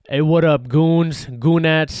Hey, what up, goons,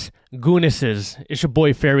 goonettes, goonesses? It's your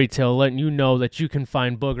boy Fairy Tale letting you know that you can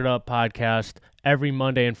find Boogered Up Podcast every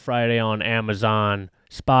Monday and Friday on Amazon,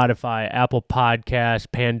 Spotify, Apple Podcasts,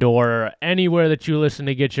 Pandora, anywhere that you listen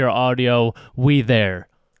to get your audio, we there.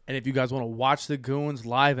 And if you guys want to watch the goons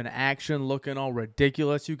live in action, looking all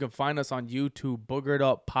ridiculous, you can find us on YouTube, Boogered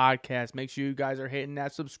Up Podcast. Make sure you guys are hitting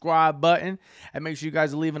that subscribe button, and make sure you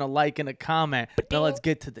guys are leaving a like and a comment. Now let's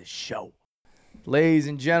get to the show. Ladies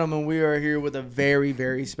and gentlemen, we are here with a very,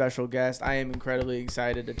 very special guest. I am incredibly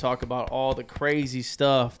excited to talk about all the crazy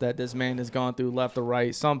stuff that this man has gone through left or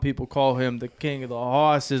right. Some people call him the king of the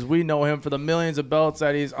horses. We know him for the millions of belts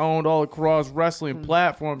that he's owned all across wrestling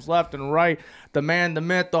platforms left and right. The man, the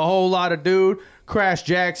myth, the whole lot of dude. Crash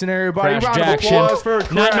Jaxon, everybody. Crash Round of applause for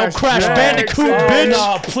Crash. Not no Crash Jaxon. Bandicoot, bitch.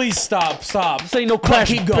 No, please stop. This ain't no Crash.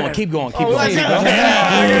 Keep going. Let's go.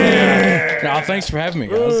 No, thanks for having me,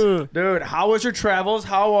 guys. Dude, how was your travels?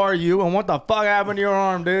 How are you? And what the fuck happened to your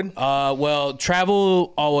arm, dude? Well,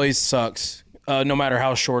 travel always sucks, no matter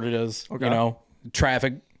how short it is. Okay. You know,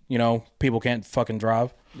 traffic. You know, people can't fucking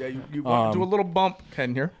drive. Yeah, you walked into a little bump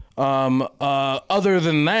heading here. Other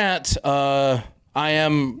than that, I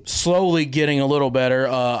am slowly getting a little better.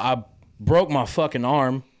 I broke my fucking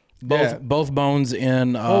arm, both bones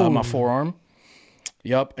in my forearm.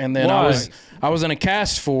 Yep, and then I was in a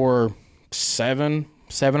cast for seven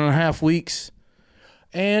and a half weeks,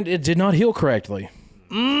 and it did not heal correctly.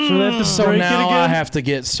 So they have to So break now it again? I have to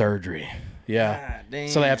get surgery. Yeah. God damn.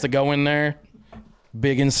 So they have to go in there,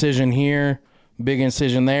 big incision here, big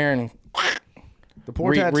incision there, and The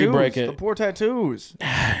poor tattoos. re-break it. The poor tattoos.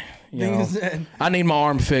 you know, I need my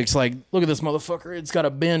arm fixed. Like, look at this motherfucker. It's got a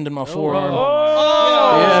bend in my forearm.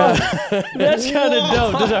 Oh, that's kind of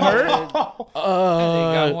dope. Does it hurt?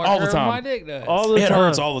 All the time. My dick does. All the It time.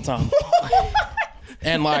 hurts all the time.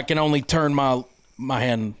 And like, I can only turn my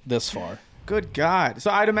hand this far. Good God. So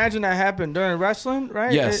I'd imagine that happened during wrestling,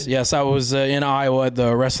 right? Yes. I was in Iowa at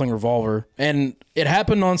the Wrestling Revolver, and it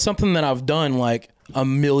happened on something that I've done like a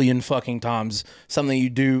million fucking times. Something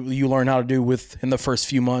you learn how to do in the first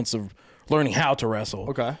few months of learning how to wrestle.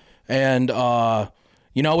 Okay. And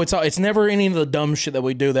you know, it's never any of the dumb shit that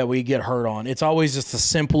we do that we get hurt on. It's always just the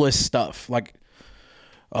simplest stuff. Like,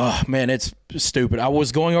 man, it's stupid. I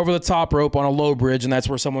was going over the top rope on a low bridge, and that's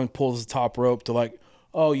where someone pulls the top rope to like,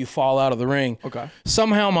 oh, you fall out of the ring. Okay.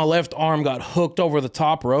 Somehow my left arm got hooked over the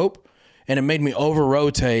top rope, and it made me over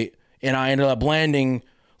rotate, and I ended up landing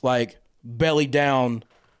like belly down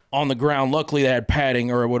on the ground. Luckily, they had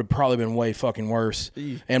padding, or it would have probably been way fucking worse.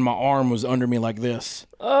 And my arm was under me like this.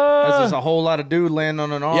 That's just a whole lot of dude landing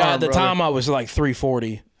on an arm. Yeah, at the brother. time I was like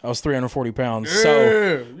 340. I was 340 pounds.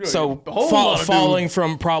 Yeah, So a whole lot of falling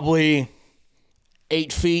from probably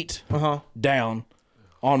 8 feet Uh-huh. down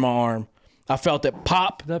on my arm. I felt it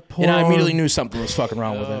pop, That poor and I immediately arm. knew something was fucking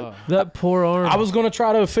wrong with it. That poor arm. I was going to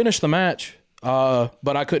try to finish the match,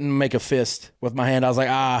 but I couldn't make a fist with my hand. I was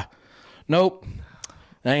like, nope,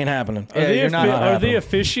 that ain't happening. Are the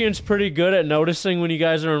officiants pretty good at noticing when you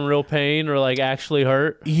guys are in real pain or like actually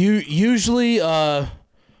hurt? Usually, I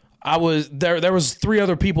was there. There was 3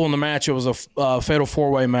 other people in the match. It was a fatal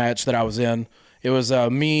 4-way match that I was in. It was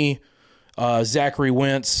me, Zachary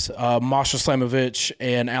Wentz, Masha Slamovich,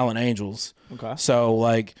 and Alan Angels. Okay. So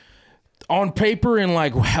like on paper and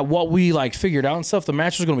like what we like figured out and stuff, the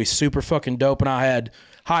match was gonna be super fucking dope, and I had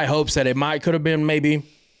high hopes that it could have been maybe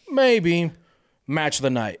match of the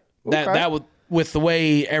night. Okay. That would, with the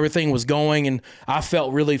way everything was going, and I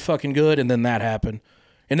felt really fucking good, and then that happened.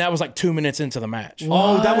 And that was like 2 minutes into the match.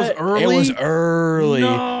 Oh, that was early? It was early.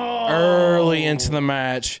 No. Early into the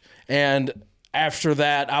match. And after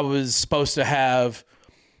that, I was supposed to have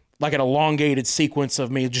like an elongated sequence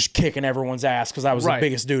of me just kicking everyone's ass because I was Right. the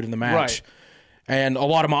biggest dude in the match. Right. And a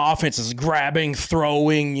lot of my offense is grabbing,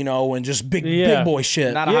 throwing, you know, and just big boy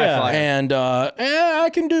shit. Not a high flyer. And I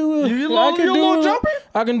can do You little jumpy?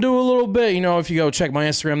 I can do a little bit. You know, if you go check my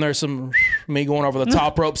Instagram, there's some me going over the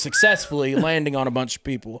top rope successfully, landing on a bunch of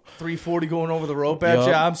people. 340 going over the rope at Yup,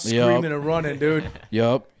 you. I'm screaming yup. and running, dude.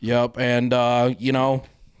 Yup. And you know,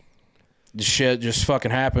 the shit just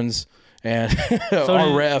fucking happens. And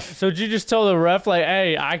our ref. So did you just tell the ref like,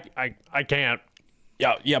 hey, I can't?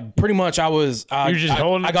 Yeah, pretty much. You're just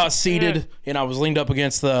holding. I got seated and I was leaned up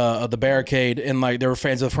against the barricade, and like there were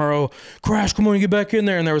fans of the front row. Crash, come on, get back in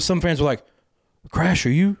there. And there was some fans who were like, Crash,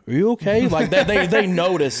 are you okay? Like they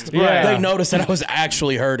noticed. Yeah. They noticed that I was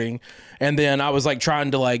actually hurting. And then I was like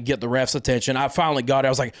trying to like get the ref's attention. I finally got it. I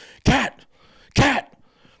was like, Cat,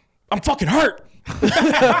 I'm fucking hurt.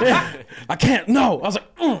 I can't. No. I was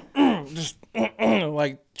like, just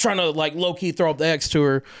like trying to like low key throw up the X to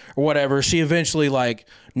her or whatever. She eventually like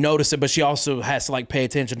noticed it, but she also has to like pay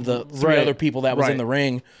attention to the three other people that was in the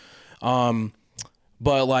ring.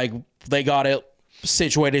 But like they got it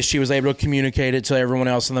situated. She was able to communicate it to everyone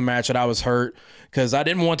else in the match that I was hurt because I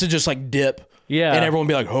didn't want to just like dip. Yeah. And everyone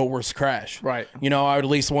be like, oh, where's Crash? Right. You know, I would at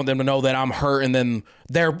least want them to know that I'm hurt, and then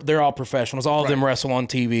they're all professionals. All of them wrestle on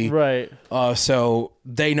TV. Right. So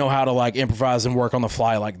they know how to like improvise and work on the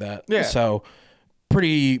fly like that. Yeah. So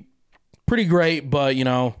pretty great, but you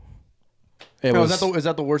know, is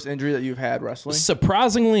that the worst injury that you've had wrestling?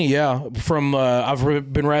 Surprisingly, yeah. From I've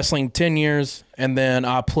been wrestling 10 years, and then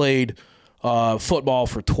I played football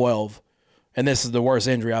for 12, and this is the worst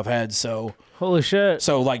injury I've had. So holy shit.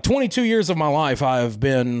 So like 22 years of my life, I've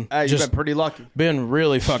been you've been pretty lucky. Been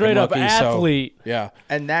really fucking straight up lucky. athlete. So, yeah.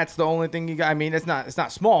 And that's the only thing you got. I mean, it's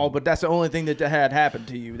not small, but that's the only thing that had happened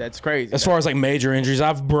to you. That's crazy. As far as like major injuries,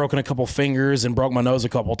 I've broken a couple fingers and broke my nose a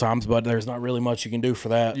couple times, but there's not really much you can do for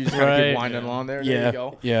that. You just gotta keep winding along there. Yeah. There you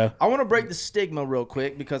go. Yeah. I want to break the stigma real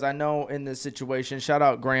quick because I know in this situation, shout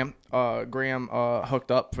out Graham. Graham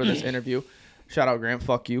hooked up for this interview. Shout out Graham.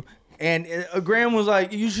 Fuck you. And Graham was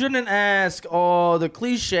like, you shouldn't ask all the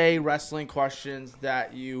cliche wrestling questions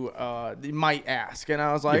that you might ask. And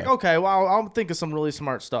I was like, okay, well, I'll think of some really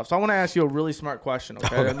smart stuff. So I want to ask you a really smart question,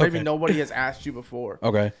 okay? That maybe nobody has asked you before.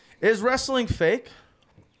 Okay. Is wrestling fake?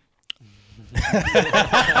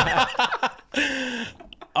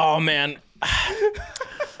 Oh, man.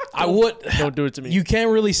 I would. Don't do it to me. You can't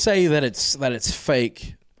really say that it's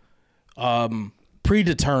fake.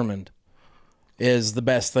 Predetermined is the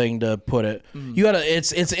best thing to put it. You gotta.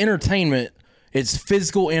 It's entertainment. It's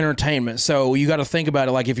physical entertainment. So you got to think about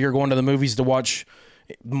it. Like if you're going to the movies to watch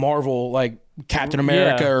Marvel, like Captain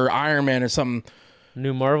America or Iron Man or something.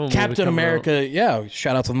 New Marvel movie Captain America. Yeah.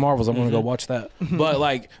 Shout out to the Marvels. I'm gonna go watch that. But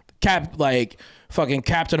like fucking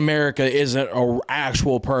Captain America isn't an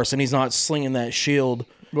actual person. He's not slinging that shield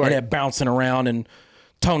and it bouncing around. And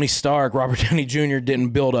Tony Stark, Robert Downey Jr. didn't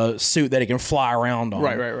build a suit that he can fly around on.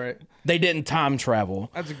 Right. They didn't time travel.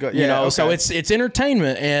 That's a good. You know, okay. so it's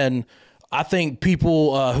entertainment, and I think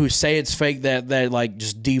people who say it's fake that like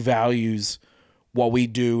just devalues what we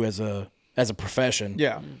do as a profession.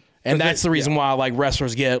 Yeah, and that's the reason why like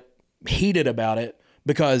wrestlers get heated about it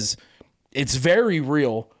because it's very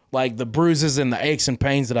real. Like the bruises and the aches and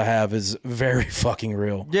pains that I have is very fucking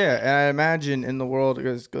real. Yeah, and I imagine in the world,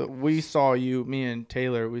 because we saw you, me and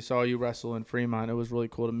Taylor, we saw you wrestle in Fremont. It was really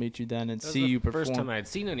cool to meet you then and see you perform. First time I had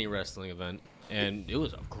seen any wrestling event, and it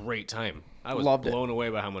was a great time. I was blown away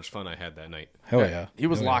by how much fun I had that night. Hell yeah. He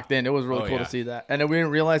was locked in. It was really cool to see that. And then we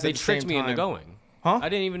didn't realize they tricked me into going. Huh? I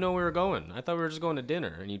didn't even know we were going. I thought we were just going to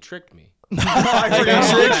dinner, and you tricked me. I forgot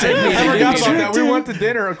about that. We went to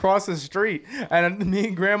dinner across the street, and me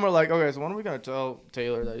and Graham were like, okay, so when are we going to tell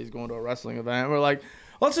Taylor that he's going to a wrestling event? And we're like,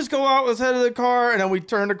 let's just go out, let's head to the car. And then we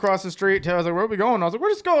turned across the street. Taylor was like, where are we going? I was like,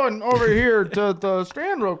 we're just going over here to the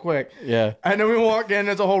Strand real quick. Yeah. And then we walk in,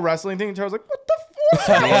 there's a whole wrestling thing. And Taylor was like, what the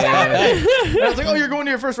fuck is happening? And I was like, oh, you're going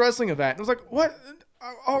to your first wrestling event. And I was like, what?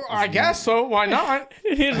 Oh, I guess so. Why not?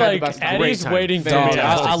 He's like, Eddie's waiting for me.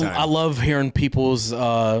 I love hearing people's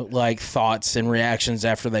like thoughts and reactions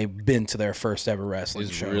after they've been to their first ever wrestling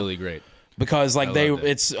show. It's really great because like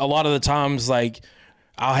it's a lot of the times like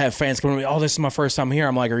I'll have fans come to me. Oh, this is my first time here.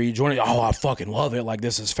 I'm like, are you joining? Oh, I fucking love it. Like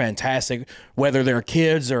this is fantastic. Whether they're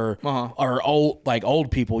kids or old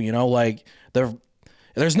people, you know, like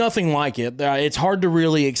there's nothing like it. It's hard to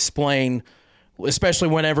really explain. Especially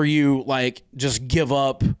whenever you like just give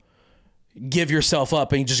yourself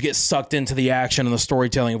up and you just get sucked into the action and the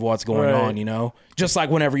storytelling of what's going on, you know? Just like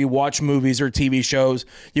whenever you watch movies or TV shows,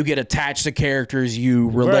 you get attached to characters, you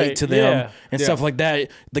relate to them and stuff like that.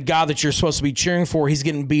 The guy that you're supposed to be cheering for, he's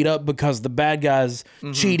getting beat up because the bad guy's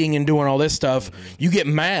cheating and doing all this stuff. You get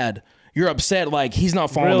mad. You're upset, like he's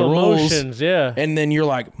not following the rules. Emotions, yeah. And then you're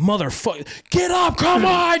like, motherfucker, get up, come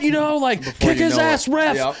on, you know, like kick his ass,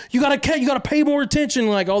 ref. Yep. You gotta pay more attention,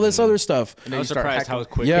 like all this other stuff. I was surprised how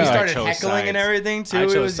quick he I started chose heckling sides. and everything too. I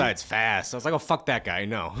chose sides fast. I was like, oh fuck that guy,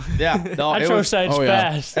 no. Yeah, no, I chose sides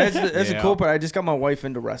fast. It's a cool part. I just got my wife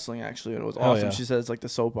into wrestling actually, and it was awesome. She says like the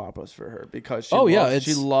soap operas for her because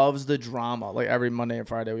she loves the drama. Like every Monday and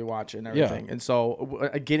Friday we watch it and everything. And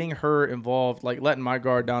so getting her involved, like letting my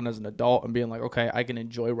guard down as an adult and being like, okay, I can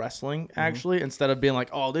enjoy wrestling actually instead of being like,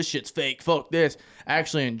 oh, this shit's fake, fuck this. I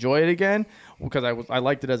actually enjoy it again because I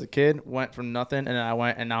liked it as a kid, went from nothing, and then I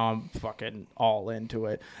went and now I'm fucking all into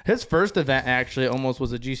it. His first event actually almost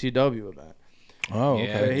was a GCW event. Oh,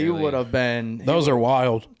 Yeah, okay. He would have been. Those are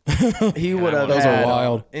wild. He would have. Those had are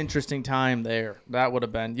wild. a interesting time there. That would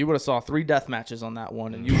have been. You would have saw 3 death matches on that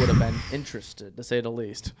one, and you would have been interested, to say the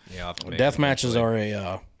least. Yeah, I'll have to make Death it matches eventually.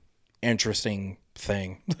 are a interesting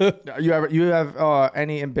thing. You have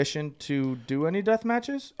any ambition to do any death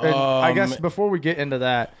matches? And I guess before we get into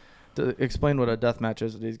that, to explain what a death match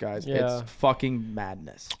is to these guys. Yeah. It's fucking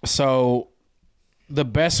madness. So, the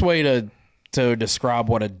best way to describe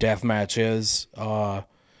what a death match is,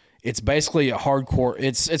 it's basically a hardcore.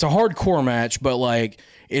 It's a hardcore match, but like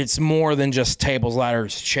it's more than just tables,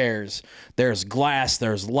 ladders, chairs. There's glass.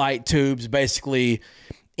 There's light tubes. Basically,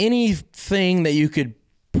 anything that you could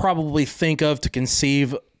probably think of to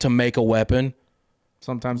conceive to make a weapon.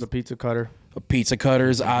 Sometimes a pizza cutter. Pizza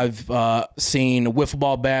cutters. I've seen wiffle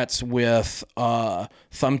ball bats with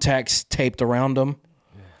thumbtacks taped around them.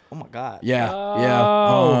 Oh my god.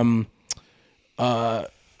 Yeah.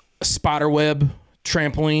 Spider web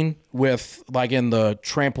trampoline with, like, in the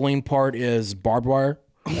trampoline part is barbed wire.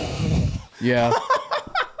 Yeah.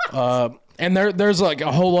 And there's like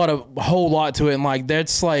a whole lot to it, and like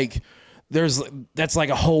that's like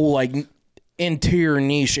a whole like interior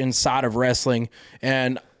niche inside of wrestling.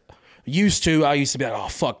 And I used to be like, oh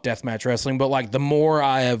fuck deathmatch wrestling, but like the more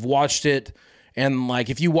I have watched it, and like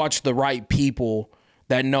if you watch the right people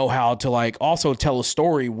that know how to like also tell a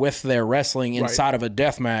story with their wrestling inside of a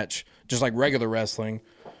death match, just like regular wrestling,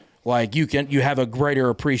 like you have a greater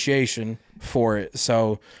appreciation for it.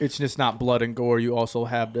 So it's just not blood and gore. You also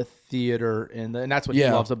have the theater and that's what he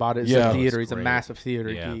loves about it. Is the theater. He's a massive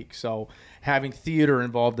theater geek. So having theater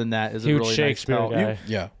involved in that is huge a really Shakespeare nice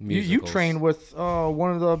guy. You train with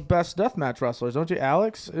one of the best deathmatch wrestlers, don't you,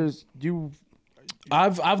 Alex?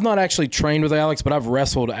 I've not actually trained with Alex, but I've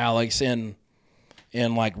wrestled Alex in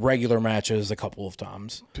like regular matches a couple of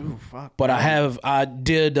times. Dude, fuck. But I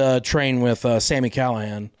did train with Sammy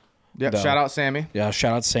Callahan. Yeah, shout out Sammy. Yeah,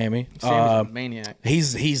 shout out Sammy. Sammy's a maniac.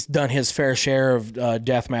 He's done his fair share of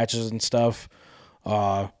death matches and stuff.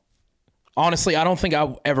 Honestly, I don't think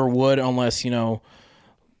I ever would unless,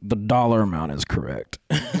 the dollar amount is correct.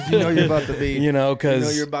 You know you're about to be.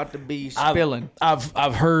 Because you're about to be spilling.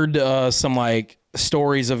 I've heard some like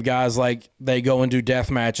stories of guys like they go and do death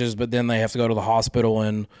matches, but then they have to go to the hospital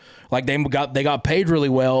and like they got paid really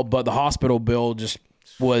well, but the hospital bill just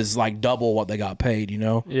was like double what they got paid,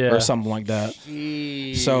 or something like that.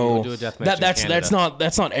 Jeez. So do a death match that's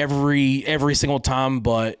not every single time,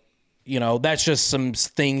 but that's just some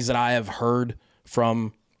things that I have heard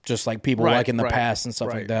from just like people like in the past and stuff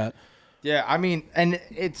like that. Yeah, I mean, and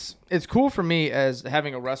it's cool for me as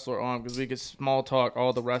having a wrestler on because we could small talk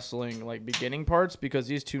all the wrestling like beginning parts because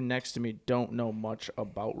these two next to me don't know much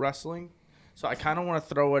about wrestling. So I kind of want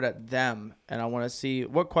to throw it at them, and I want to see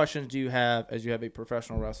what questions do you have as you have a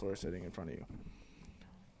professional wrestler sitting in front of you.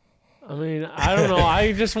 I mean, I don't know.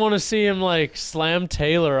 I just want to see him like slam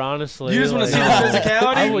Taylor. Honestly, You just want to see the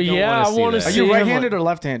physicality? I want to Are see. you him, right-handed or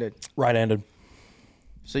left-handed? Right-handed.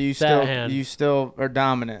 So you hand. still are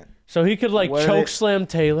dominant. So he could like What choke it- slam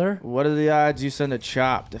Taylor. What are the odds you send a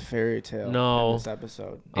chop to Fairy Tale No. in this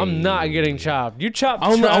episode? I'm not getting chopped. You chopped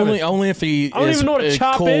Only Travis. if he. I don't even know what a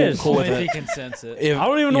chop cool, is. Cool with Only if it. he consents it. If, I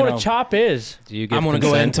don't even know what a chop is. Do you get I'm gonna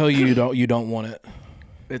go ahead and tell you you don't want it.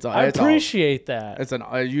 I appreciate that. It's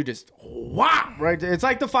you just whop right there. It's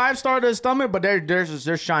like the 5-star to the stomach, but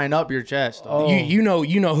they're shining up your chest. Oh. You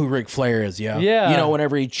know who Ric Flair is, yeah. Yeah.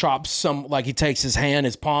 Whenever he chops like he takes his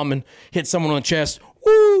palm and hits someone on the chest.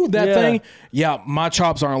 Woo, that thing. Yeah, my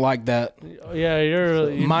chops aren't like that. Yeah,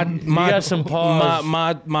 you My got some paws.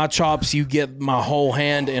 my chops, you get my whole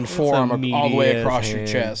hand and forearm all the way meaty-ass across your hand.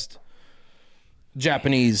 chest.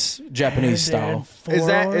 Japanese style.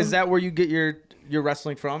 Is that where you get your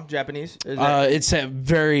wrestling from? Japanese? Is that, It's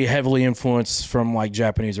very heavily influenced from like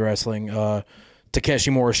Japanese wrestling. Takeshi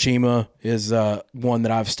Morishima is one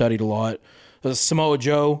that I've studied a lot. Samoa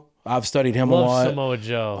Joe, I've studied him a lot. Samoa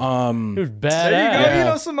Joe. He was badass. there you go. You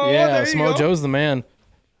know Samoa. Yeah, there you Samoa go. Joe's the man.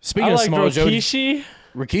 Speaking I of like Samoa Joe, Rikishi.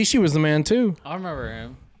 Rikishi was the man too. I remember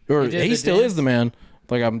him. Or did he the still dance? is the man.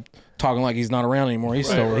 Like I'm talking like he's not around anymore. He's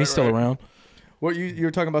still around. What you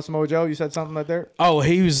were talking about Samoa Joe? You said something right there. Oh,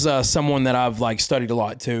 he was someone that I've like studied a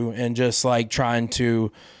lot too, and just like trying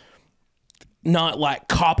to not like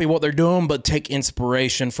copy what they're doing, but take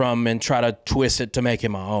inspiration from and try to twist it to make it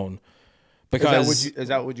my own. Because Is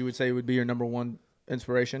that what you would say would be your number one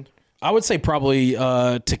inspiration? I would say probably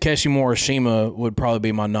Takeshi Morishima would probably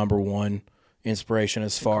be my number one inspiration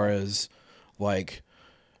as far as like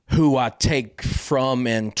who I take from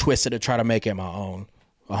and twist it to try to make it my own.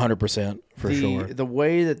 100% for sure. The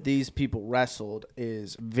way that these people wrestled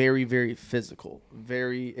is very, very physical.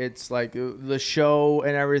 It's like the show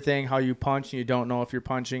and everything, how you punch and you don't know if you're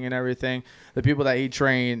punching and everything. The people that he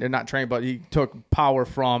trained, and not trained, but he took power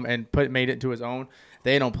from and made it into his own.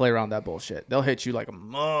 They don't play around that bullshit. They'll hit you like a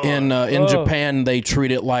mug. In Japan, they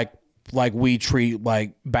treat it like we treat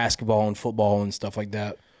like basketball and football and stuff like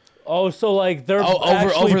that. Oh, so like they're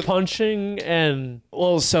actually punching and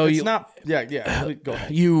so it's not. Yeah. Go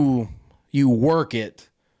ahead. You work it,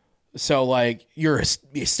 so like you're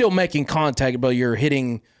still making contact, but you're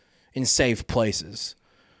hitting in safe places.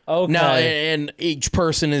 Okay. Now, and each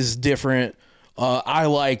person is different. I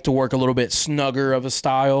like to work a little bit snugger of a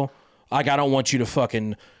style. Like, I don't want you to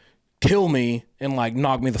fucking kill me and like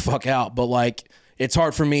knock me the fuck out, but like it's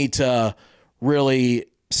hard for me to really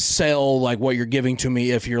sell like what you're giving to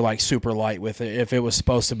me if you're like super light with it. If it was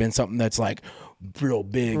supposed to have been something that's like real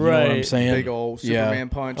big, you know what I'm saying? Big old Superman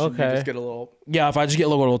punch. Okay. And you just get a little. Yeah, if I just get a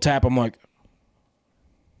little tap, I'm like,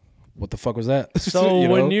 what the fuck was that? So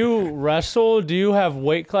when you wrestle, do you have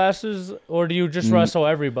weight classes or do you just wrestle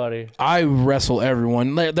everybody? I wrestle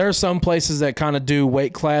everyone. There are some places that kind of do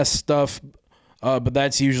weight class stuff, but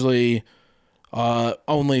that's usually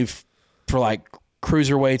only for like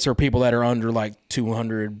cruiserweights or people that are under like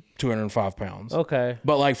 200, 205 pounds. Okay.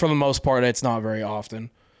 But like for the most part, it's not very often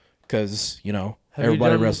because,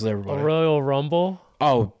 everybody wrestles everybody. A Royal Rumble?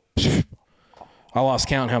 Oh, I lost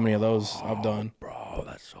count how many of those I've done. Bro,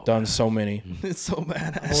 that's so done so many. It's so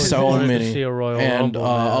badass. So many. To see a Royal and Rumble,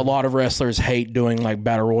 a lot of wrestlers hate doing like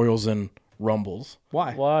battle royals and rumbles.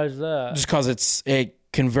 Why? Why is that? Just because it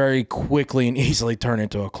can very quickly and easily turn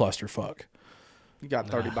into a clusterfuck. You got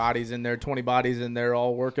 30 bodies in there, 20 bodies in there,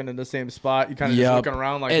 all working in the same spot. You kind of just looking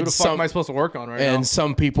around like, who the fuck am I supposed to work on right now? And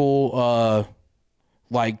some people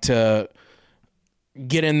like to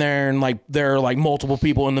get in there and like there are like multiple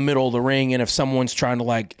people in the middle of the ring, and if someone's trying to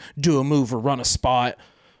like do a move or run a spot,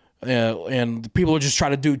 and people just try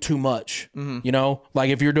to do too much,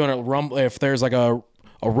 like if you're doing a rumble, if there's like a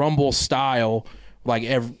rumble style,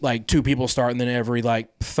 like two people start, and then every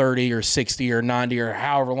like 30 or 60 or 90 or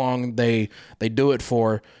however long they do it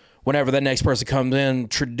for, whenever the next person comes in,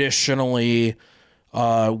 traditionally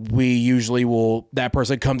we usually will, that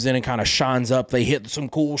person comes in and kind of shines up, they hit some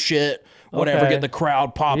cool shit, whatever, get the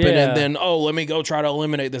crowd popping, and then let me go try to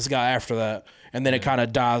eliminate this guy after that, and then it kind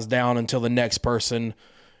of dies down until the next person,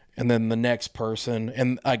 and then the next person,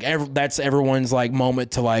 and like that's everyone's like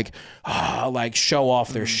moment to like show off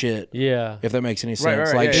their shit. Yeah, if that makes any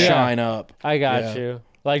sense. Right, shine up. I got you.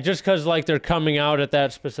 Like just because like they're coming out at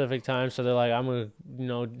that specific time, so they're like, I'm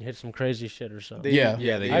gonna hit some crazy shit or something. They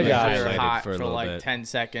I got highlight hot it for like bit. 10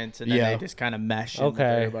 seconds, and then they just kind of mesh in with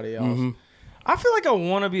Okay. everybody else. I feel like I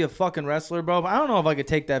want to be a fucking wrestler, bro, but I don't know if I could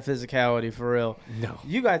take that physicality for real. No.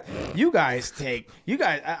 You guys,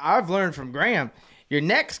 I've learned from Graham, your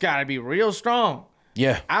neck's got to be real strong.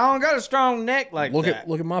 Yeah. I don't got a strong neck like that.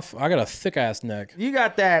 Look at my. I got a thick ass neck. You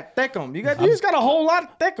got that thickum. You just got a whole lot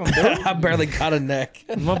of thickum, dude. I barely got a neck.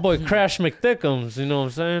 My boy Crash McThickums, you know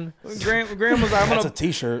what I'm saying? Graham was like, I'm That's gonna a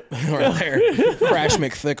T-shirt right there. Crash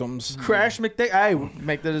McThickums. Crash McThick. Hey,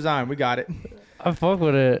 make the design. We got it. I fuck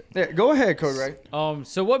with it. Yeah, go ahead, Code Ray.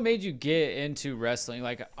 So what made you get into wrestling?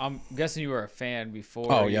 Like, I'm guessing you were a fan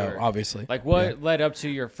before. Oh yeah, obviously. Like, what led up to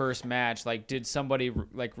your first match? Like, did somebody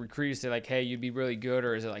like recruit you, say like, hey, you'd be really good,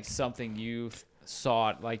 or is it like something you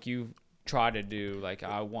sought, like you tried to do? Like,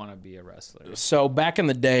 I want to be a wrestler. So back in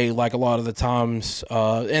the day, like a lot of the times,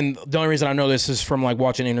 and the only reason I know this is from like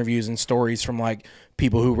watching interviews and stories from like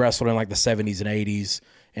people who wrestled in like the 70s and 80s.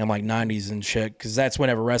 And like 90s and shit, because that's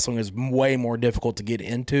whenever wrestling is way more difficult to get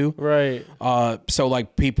into. Right. So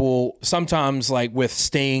like people sometimes like with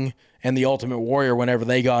Sting and the Ultimate Warrior, whenever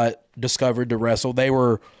they got discovered to wrestle, they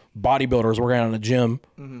were bodybuilders working out in a gym,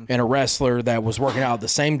 and a wrestler that was working out at the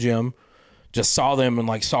same gym just saw them and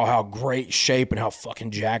like saw how great shape and how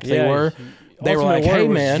fucking jacked they were. They were like, "Hey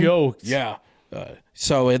man, yoked. yeah."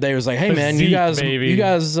 So they was like, "Hey man, Physique, you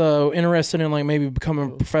guys interested in like maybe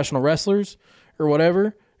becoming professional wrestlers or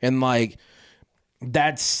whatever?" And like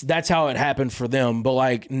that's how it happened for them. But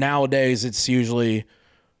like nowadays it's usually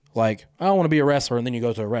like, I want to be a wrestler, and then you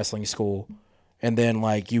go to a wrestling school, and then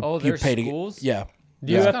like you pay schools? to yeah.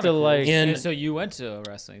 You have to like. So you went to a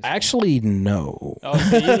wrestling school? Actually, no. Oh,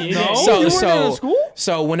 so you No? didn't? You weren't in school?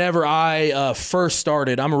 So whenever I first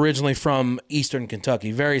started, I'm originally from Eastern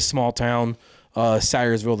Kentucky, very small town,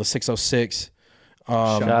 Syersville, the 606.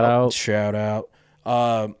 Shout out.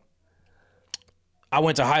 I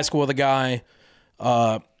went to high school with a guy.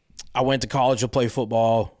 I went to college to play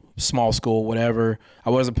football, small school, whatever. I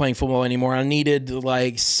wasn't playing football anymore. I needed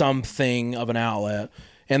like something of an outlet.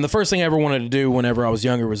 And the first thing I ever wanted to do whenever I was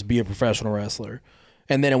younger was be a professional wrestler.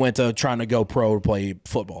 And then it went to trying to go pro to play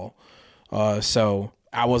football. So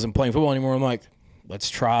I wasn't playing football anymore. I'm like, let's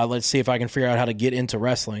see if I can figure out how to get into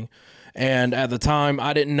wrestling. And at the time,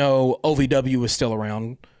 I didn't know OVW was still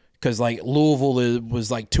around because like Louisville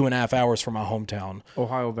was like 2.5 hours from my hometown.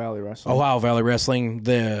 Ohio Valley Wrestling.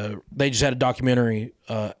 They just had a documentary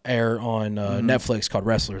air on Netflix called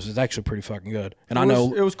Wrestlers. It's actually pretty fucking good. And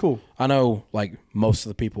it was cool. I know like most of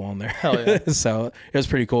the people on there. Hell yeah. So it was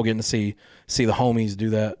pretty cool getting to see the homies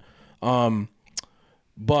do that.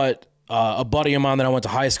 But a buddy of mine that I went to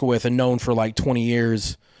high school with and known for like 20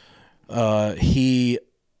 years, he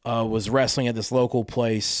was wrestling at this local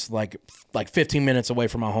place like 15 minutes away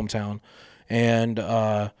from my hometown. And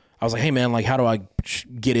I was like, hey man, like how do I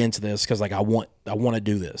get into this? Cause like I want to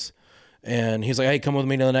do this. And he's like, hey, come with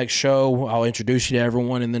me to the next show. I'll introduce you to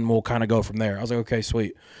everyone and then we'll kind of go from there. I was like, okay,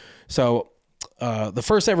 sweet. So the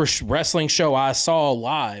first ever wrestling show I saw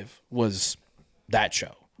live was that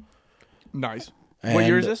show. Nice. And what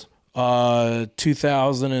year is this?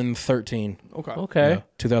 2013. Okay. Yeah,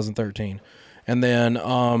 2013. And then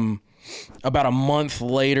about a month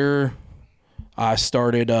later, I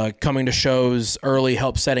started coming to shows early,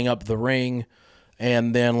 help setting up the ring,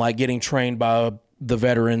 and then like getting trained by the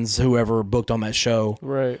veterans, whoever booked on that show.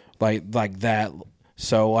 Right. Like that.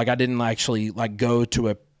 So like I didn't actually like go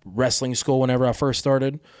to a wrestling school whenever I first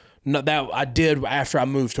started. No, that I did after I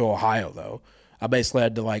moved to Ohio though. I basically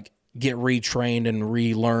had to like get retrained and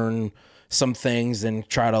relearn some things and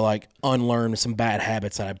try to like unlearn some bad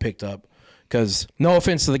habits that I picked up. Because no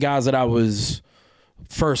offense to the guys that I was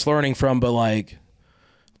first learning from, but like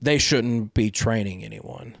they shouldn't be training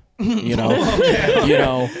anyone, you know, you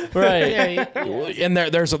know, Right. And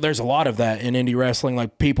there's a lot of that in indie wrestling,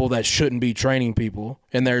 like people that shouldn't be training people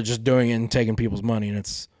and they're just doing it and taking people's money, and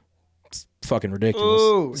it's fucking ridiculous.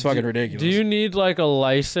 Ooh, it's fucking ridiculous. Do you need like a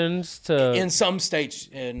license to in some states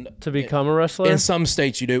to become a wrestler? In some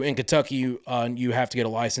states you do. In Kentucky, you have to get a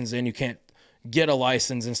license, and you can't get a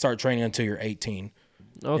license and start training until you're 18.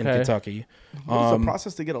 Okay. In Kentucky. What's the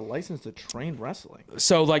process to get a license to train wrestling?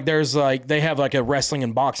 So like there's like they have like a wrestling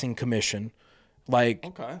and boxing commission. Like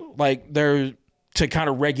they're to kind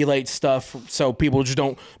of regulate stuff so people just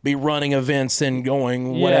don't be running events and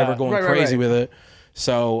going crazy with it.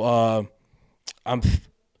 So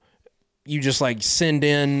you just like send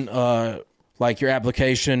in like your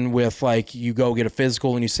application with like you go get a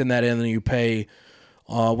physical and you send that in and you pay.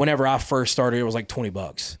 Whenever I first started, it was like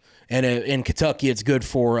 $20, and in Kentucky, it's good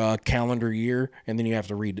for a calendar year, and then you have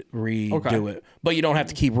to redo it. But you don't have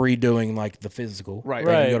to keep redoing like the physical, right?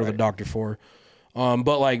 That you go to the doctor for.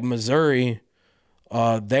 But like Missouri,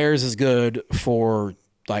 theirs is good for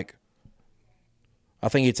like, I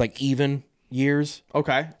think it's like even years, or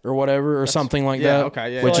whatever, or something like that.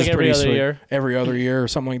 Which so is like pretty sweet. Year. Every other year or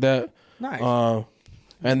something like that. Nice.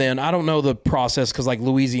 And then I don't know the process because like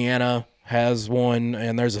Louisiana has one,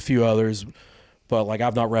 and there's a few others, but like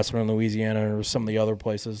I've not wrestled in Louisiana or some of the other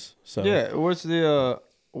places. So yeah,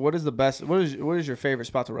 what is your favorite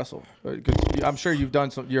spot to wrestle? Because I'm sure you've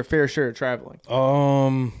done your fair share of traveling.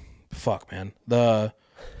 Fuck man, the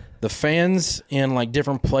fans in like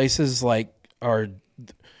different places like are.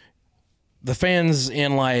 The fans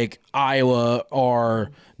in like Iowa are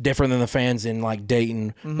different than the fans in like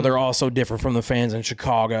Dayton, but they're also different from the fans in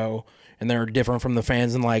Chicago, and they're different from the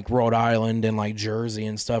fans in like Rhode Island and like Jersey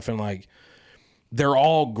and stuff. And like, they're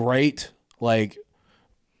all great, like,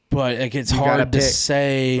 but like it's hard to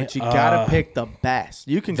say. But you gotta pick the best.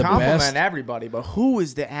 You can compliment everybody, but who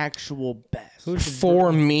is the actual best?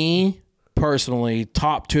 For me personally,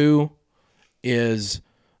 top two is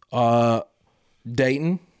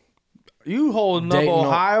Dayton. You holding up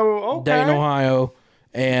Ohio? Okay. Dayton, Ohio,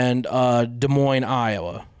 and Des Moines,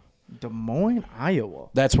 Iowa. Des Moines, Iowa.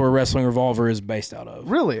 That's where Wrestling Revolver is based out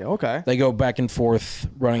of. Really? Okay. They go back and forth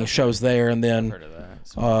running shows there, and then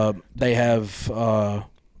they have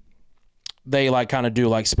they like kind of do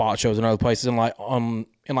like spot shows in other places. And like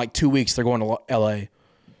in like 2 weeks, they're going to L.A.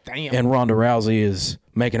 Damn. And Ronda Rousey is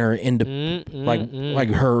making her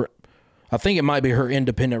like her. I think it might be her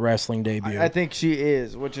independent wrestling debut. I think she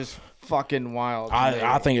is, which is fucking wild.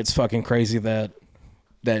 I think it's fucking crazy that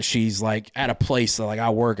she's like at a place that like I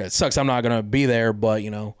work at. It sucks I'm not gonna be there, but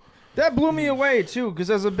you know. That blew me away too, because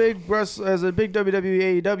as a big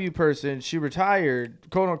WWE AEW person, she retired,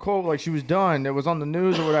 quote unquote, like she was done. It was on the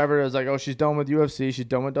news or whatever. It was like, oh, she's done with UFC, she's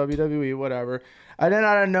done with WWE, whatever. And then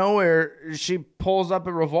out of nowhere, she pulls up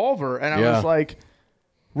a Revolver, and I was like,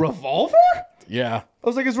 Revolver? Yeah. I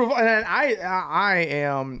was like, it's Revolver. And I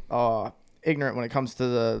am ignorant when it comes to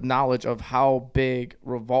the knowledge of how big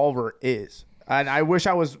Revolver is. And I wish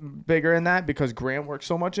I was bigger in that because Grant works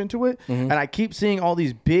so much into it. And I keep seeing all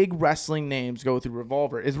these big wrestling names go through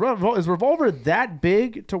Revolver. Is Revolver that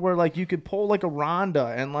big to where like you could pull like a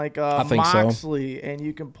Ronda and like a Moxley and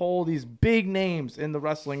you can pull these big names in the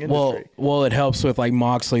wrestling industry? Well, it helps with like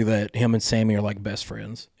Moxley that him and Sammy are like best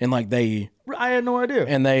friends. And like I had no idea.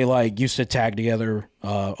 And they like used to tag together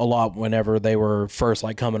a lot whenever they were first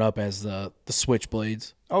like coming up as the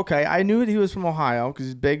Switchblades. Okay, I knew that he was from Ohio because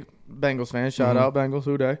he's a big Bengals fan. Shout out Bengals,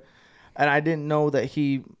 who day. And I didn't know that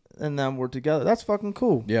he and them were together. That's fucking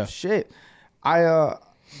cool. Yeah. Shit.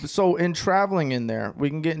 So in traveling in there, we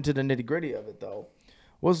can get into the nitty gritty of it though.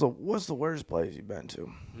 What's the worst place you've been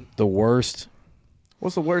to? The worst?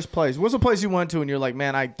 What's the worst place? What's the place you went to and you're like,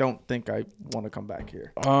 man, I don't think I want to come back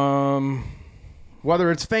here?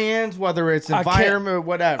 Whether it's fans, whether it's environment,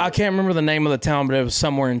 whatever. I can't remember the name of the town, but it was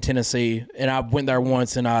somewhere in Tennessee, and I went there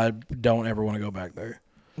once, and I don't ever want to go back there.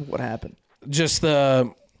 What happened? Just I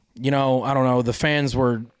don't know. The fans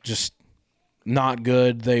were just not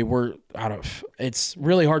good. They were, it's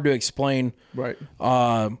really hard to explain. Right.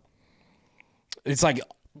 It's like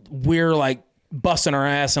we're like busting our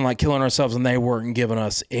ass and like killing ourselves, and they weren't giving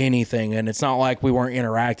us anything, and it's not like we weren't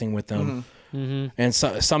interacting with them. And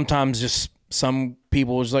so sometimes just some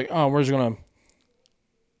people was like, oh, we're just gonna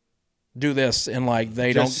do this, and like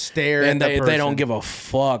they just don't stare and they don't give a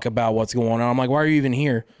fuck about what's going on. I'm like, why are you even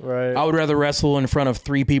here? Right. I would rather wrestle in front of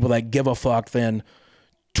 3 people that give a fuck than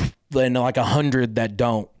like 100 that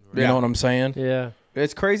don't. You know what I'm saying? Yeah.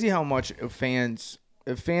 It's crazy how much fan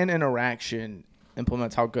interaction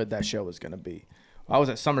implements how good that show is gonna be. I was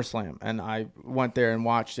at SummerSlam and I went there and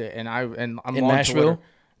watched it, and I'm in Nashville.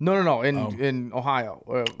 No, in Ohio.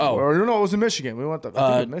 Or no, it was in Michigan. We went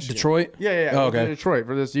to Michigan. Detroit? Yeah. Oh, okay. Detroit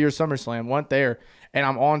for this year's SummerSlam. Went there, and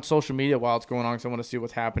I'm on social media while it's going on because I want to see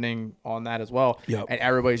what's happening on that as well. Yep. And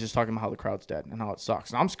everybody's just talking about how the crowd's dead and how it sucks.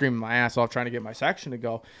 And I'm screaming my ass off trying to get my section to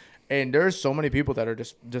go. And there's so many people that are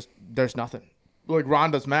just there's nothing. Like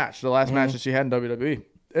Ronda's match, the last match that she had in WWE.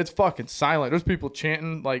 It's fucking silent. There's people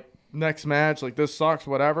chanting like next match, like this sucks,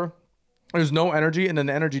 whatever. There's no energy, and then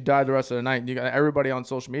the energy died the rest of the night. And everybody on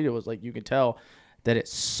social media was like, you could tell that it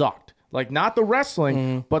sucked. Like, not the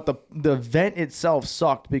wrestling, but the event itself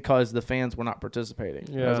sucked because the fans were not participating.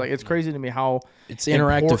 Yeah. I was like, it's crazy to me how it's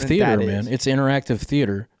interactive theater, man. It's interactive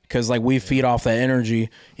theater because like we feed off that energy.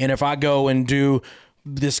 And if I go and do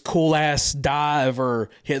this cool ass dive or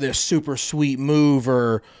hit this super sweet move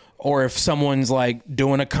or if someone's like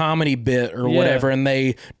doing a comedy bit or whatever and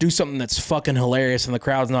they do something that's fucking hilarious and the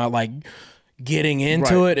crowd's not like getting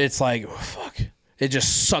into it, it's like, oh, fuck. It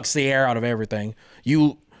just sucks the air out of everything.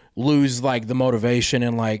 You lose like the motivation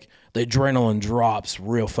and like the adrenaline drops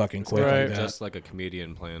real fucking quick. Right. Like just like a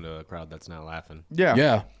comedian playing to a crowd that's not laughing.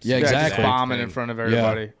 Yeah, exactly. Just bombing in front of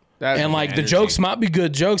everybody. Yeah. And like the jokes might be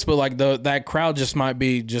good jokes, but like that crowd just might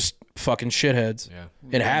be just fucking shitheads. Yeah.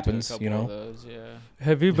 It happens, you know. Those,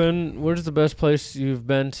 Have you been? Where's the best place you've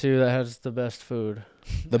been to that has the best food?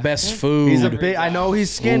 The best food. He's a big. I know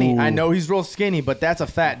he's skinny. I know he's real skinny, but that's a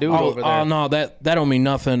fat dude over there. Oh no, that don't mean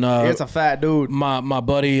nothing. It's a fat dude. My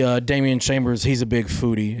buddy Damian Chambers, he's a big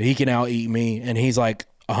foodie. He can out eat me, and he's like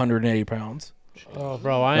 180 pounds. Oh,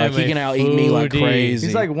 bro, I am. He can out eat me like crazy.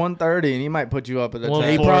 He's like 130, and he might put you up at the top.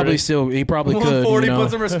 He probably could. 140. You know?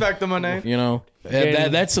 Put some respect on my name. You know,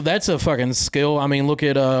 that's a fucking skill. I mean, look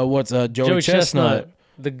at what's Joey Chestnut.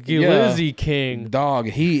 The Glizzy King. Dog,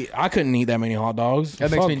 I couldn't eat that many hot dogs.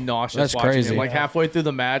 That makes me nauseous. That's crazy. Him. Like halfway through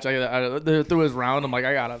the match, I through his round, I'm like,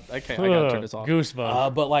 I gotta turn this off.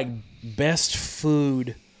 Goosebumps. But like best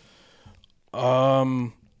food,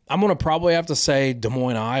 I'm gonna probably have to say Des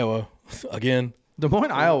Moines, Iowa, again. Des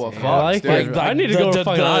Moines, Iowa. Fuck, I like it. I need to go to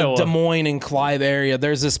fucking Iowa. Des Moines and Clive area.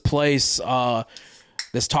 There's this place,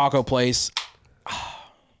 this taco place.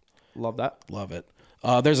 Love that. Love it.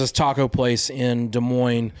 There's this taco place in Des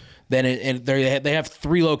Moines. Then they have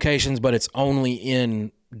 3 locations, but it's only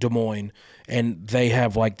in Des Moines, and they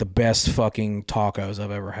have like the best fucking tacos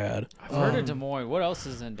I've ever had. I've heard of Des Moines. What else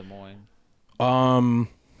is in Des Moines? I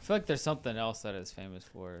feel like there's something else that it's famous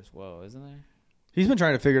for as well, isn't there? He's been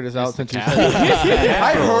trying to figure this out since you said it.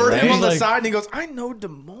 I heard him on the side, and he goes, I know Des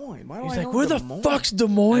Moines. Why do I know where the fuck's Des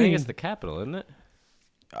Moines? I think it's the capital, isn't it?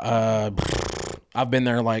 I've been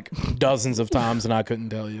there like dozens of times, and I couldn't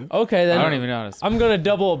tell you. Okay, then I don't even know how to spell. I'm gonna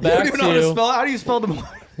double it back You don't even know how to to spell it? How do you spell Des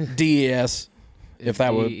Moines? DES. If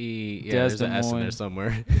that would. Yeah, there's an S in there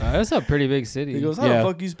somewhere. That's a pretty big city. He goes, how the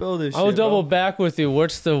fuck you spell this I'll shit, double bro? back with you.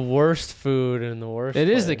 What's the worst food in the worst It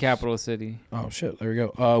is place? the capital city. Oh shit! There we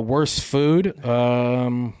go. Worst food.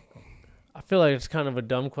 I feel like it's kind of a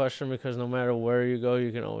dumb question because no matter where you go,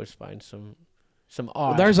 you can always find some some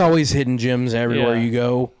art. There's always hidden gems everywhere you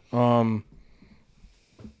go.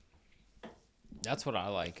 That's what I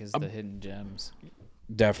like is the hidden gems.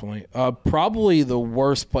 Definitely. Probably the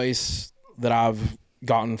worst place that I've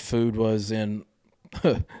gotten food was in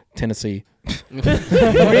Tennessee.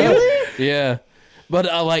 Really? Yeah.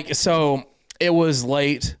 But so it was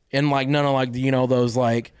late and like none of like those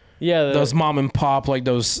like those mom and pop like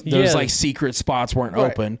those like secret spots weren't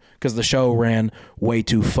open because the show ran way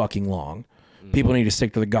too fucking long. People need to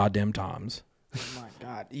stick to the goddamn times. Oh my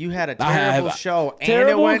God, you had a terrible show and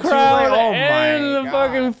Terrible it went crowd, too late. Oh and my the God.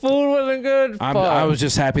 fucking food wasn't good. I was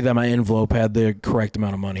just happy that my envelope had the correct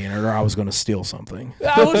amount of money in it, or I was going to steal something.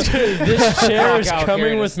 This chair is Out coming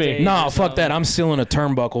carrying a with me. stage. No, fuck that. I'm stealing a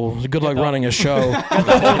turnbuckle. Good luck running a show. You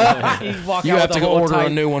have to go order a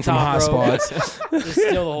new one from High Spots.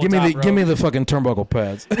 Give me the fucking turnbuckle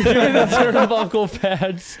pads. Give me the turnbuckle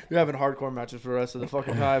pads. You're having hardcore matches for the rest of the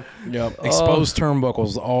fucking time. Yep. Exposed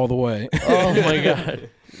turnbuckles all the way. Oh my God.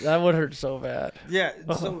 That would hurt so bad. Yeah,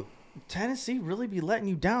 so Tennessee really be letting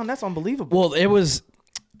you down. That's unbelievable. Well, it was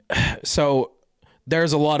so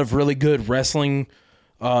there's a lot of really good wrestling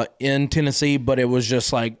in Tennessee, but it was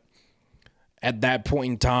just like at that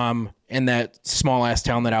point in time in that small ass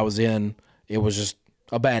town that I was in, it was just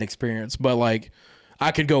a bad experience. But like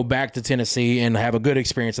I could go back to Tennessee and have a good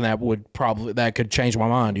experience, and that could change my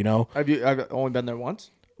mind, you know. I've only been there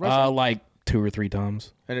once? Like 2 or 3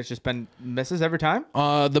 times. And it's just been misses every time?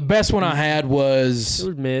 The best one I had It was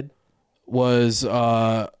was mid.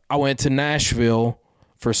 I went to Nashville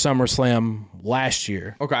for SummerSlam last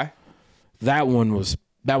year. Okay. That was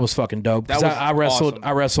fucking dope. That was I wrestled awesome.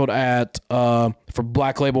 I wrestled at for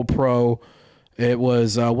Black Label Pro. It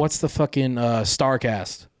was what's the fucking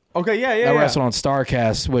Starcast. Okay, yeah. I wrestled on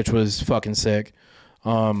Starcast, which was fucking sick.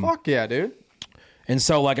 Fuck yeah, dude. And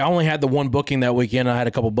so like I only had the one booking that weekend. I had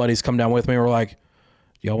a couple buddies come down with me. We're like,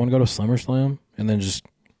 y'all want to go to SummerSlam and then just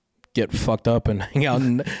get fucked up and hang out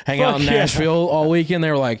in Nashville all weekend? They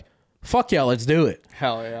were like, fuck yeah, let's do it.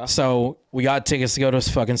 Hell yeah. So we got tickets to go to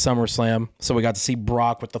fucking SummerSlam. So we got to see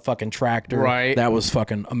Brock with the fucking tractor. Right. That was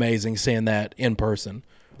fucking amazing seeing that in person.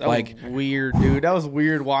 That was weird, dude. That was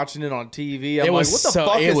weird watching it on TV. I'm it was like, what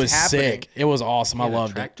the fuck it is was happening? sick. It was awesome. I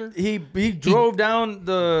loved it. He drove down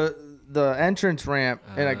the entrance ramp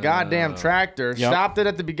in a goddamn tractor, stopped it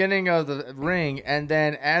at the beginning of the ring, and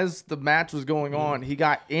then as the match was going on, he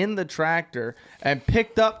got in the tractor and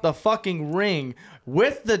picked up the fucking ring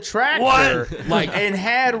with the tractor, and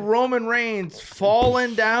had Roman Reigns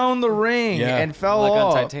falling down the ring and fell like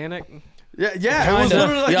off. on Titanic. Yeah, it was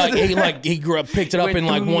literally he picked it up in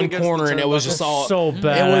like one corner, and it was just all So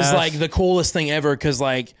bad. It was like the coolest thing ever because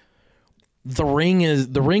like the ring is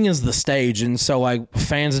the stage, and so like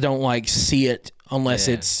fans don't like see it unless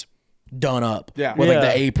it's done up. Yeah. With like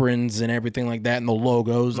Yeah. the aprons and everything like that, and the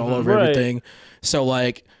logos all over Right. everything. So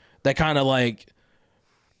like that kind of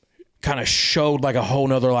showed like a whole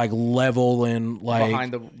nother like level and like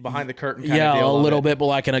behind the curtain. Kind of a deal little of it. bit, but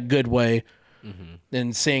like in a good way.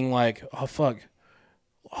 And seeing like, oh fuck,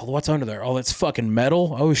 oh, what's under there? Oh, it's fucking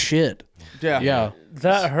metal. Oh shit. Yeah.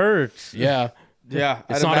 That hurts. Yeah. Yeah,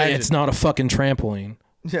 It's not a fucking trampoline.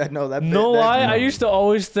 Yeah, no, that. No that, lie, I used to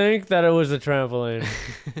always think that it was a trampoline.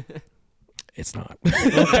 It's not.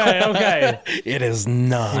 Okay. It is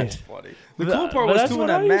not. Funny. The cool part but was that's too in what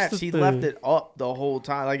that I used match. to He think. left it up the whole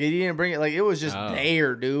time. Like he didn't bring it. Like it was just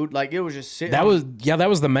there, dude. Like it was just sitting. That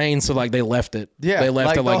was the main. So like they left it. Yeah, They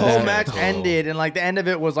left it like the whole that. match ended, and like the end of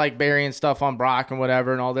it was like burying stuff on Brock and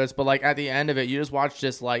whatever and all this. But like at the end of it, you just watch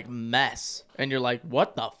this like mess, and you're like,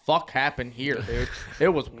 "What the fuck happened here, dude?" It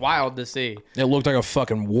was wild to see. It looked like a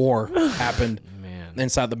fucking war happened Man,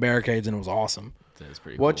 inside the barricades, and it was awesome. that's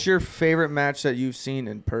pretty What's cool. your favorite match that you've seen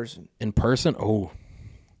in person? In person, oh,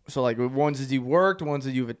 So like ones that you worked, ones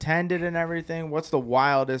that you've attended, and everything. What's the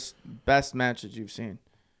wildest, best match that you've seen?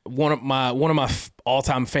 one of my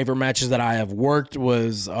all-time favorite matches that I have worked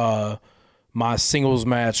was my singles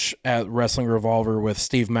match at Wrestling Revolver with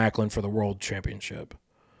Steve Macklin for the World Championship.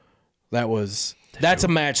 That's a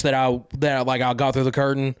match that I got through the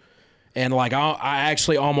curtain, and like I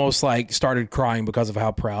actually almost like started crying because of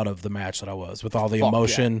how proud of the match that I was with all the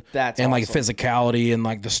emotion That's and like awesome. physicality and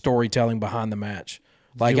like the storytelling behind the match.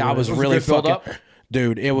 Like I was Was it really good build fucking up?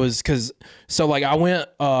 dude. It was because so like I went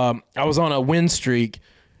I was on a win streak,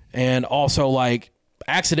 and also like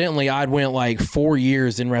accidentally I'd went like 4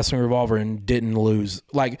 years in Wrestling Revolver and didn't lose.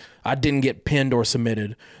 Like I didn't get pinned or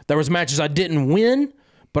submitted. There was matches I didn't win,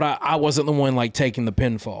 but I wasn't the one like taking the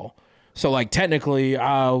pinfall. So like technically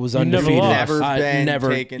I was never undefeated. lost. Never I been never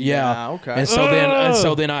taken yeah. down. Okay. And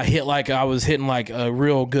so then I hit like I was hitting like a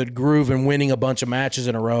real good groove and winning a bunch of matches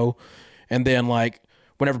in a row. And then like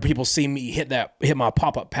whenever people see me hit my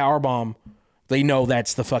pop-up power bomb, they know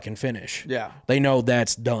that's the fucking finish. Yeah. They know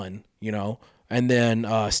that's done, you know. And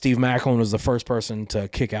then Steve Macklin was the first person to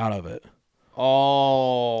kick out of it.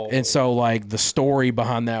 Oh. And so like the story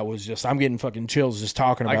behind that was just, I'm getting fucking chills just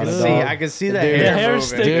talking about it. I can see that hair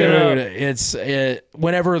moving. Dude,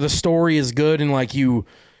 whenever the story is good and like you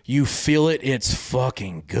feel it, it's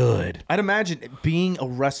fucking good. I'd imagine being a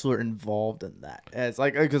wrestler involved in that. It's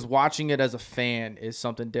like, because watching it as a fan is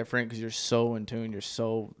something different because you're so in tune, you're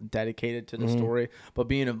so dedicated to the story. But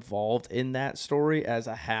being involved in that story as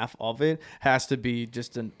a half of it has to be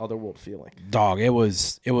just an otherworld feeling. Dog, it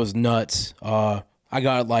was nuts. I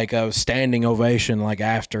got like a standing ovation like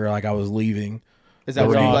after like I was leaving. Is that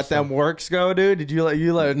where you let them works go, dude? Did you let a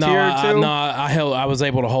tear or two? No, I was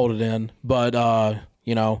able to hold it in, but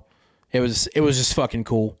you know, it was just fucking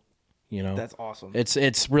cool. You know, that's awesome.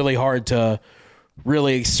 It's really hard to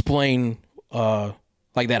really explain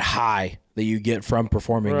like that high that you get from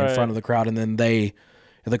performing in front of the crowd, and then the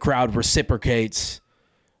crowd reciprocates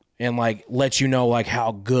and like lets you know like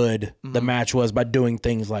how good the match was by doing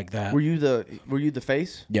things like that. Were you the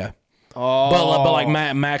face? Yeah. Oh, but like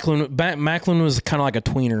Macklin was kind of like a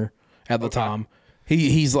tweener at the time.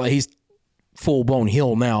 He's full blown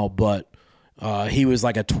heel now, but he was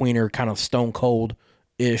like a tweener, kind of stone cold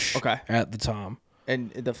ish at the time.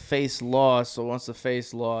 And the face lost, so once the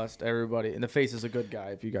face lost, everybody, and the face is a good guy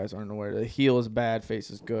if you guys aren't aware. The heel is bad,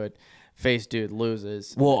 face is good. Face dude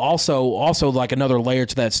loses. Well, also like another layer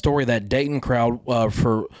to that story, that Dayton crowd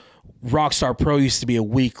for Rockstar Pro used to be a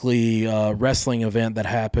weekly wrestling event that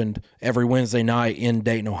happened every Wednesday night in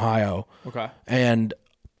Dayton, Ohio. Okay. And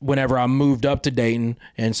whenever I moved up to Dayton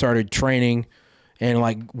and started training and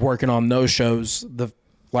like working on those shows, a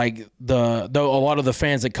lot of the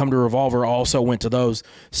fans that come to Revolver also went to those,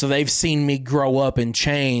 so they've seen me grow up and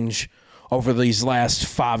change over these last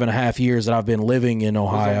 5.5 years that I've been living in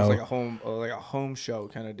Ohio. It was like a home show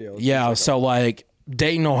kind of deal. Yeah, so like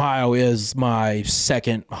Dayton, Ohio is my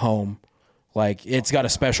second home. Like it's got a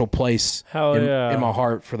special place in my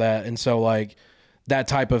heart for that. And so like that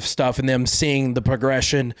type of stuff, and them seeing the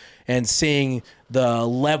progression and seeing the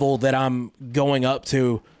level that I'm going up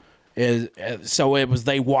to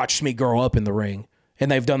they watched me grow up in the ring. And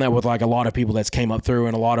they've done that with like a lot of people that's came up through,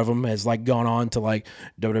 and a lot of them has like gone on to like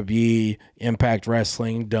WWE, Impact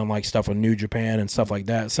Wrestling, done like stuff with New Japan and stuff like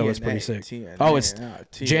that. So it's pretty sick. It's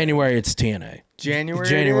January. It's TNA.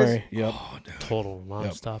 January. Yep. Oh, Total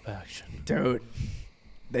nonstop action, dude.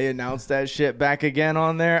 They announced that shit back again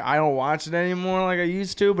on there. I don't watch it anymore like I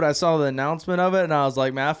used to, but I saw the announcement of it, and I was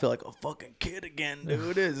like, man, I feel like a fucking kid again,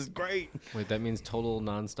 dude. This is great. Wait, that means total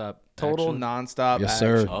nonstop action? Yes,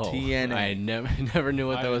 action. sir. Oh, TNA. I never knew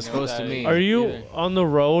what that was supposed to mean. Are you on the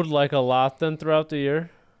road like a lot then throughout the year?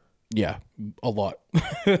 Yeah, a lot.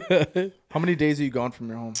 How many days are you gone from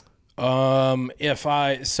your home?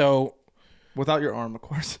 Without your arm, of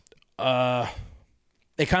course.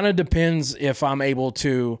 It kind of depends if I'm able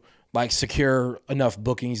to like secure enough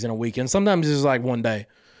bookings in a weekend. Sometimes it's like one day,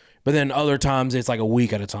 but then other times it's like a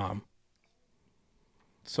week at a time.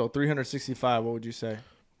 So 365, what would you say?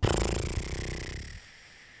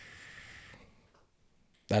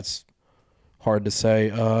 That's hard to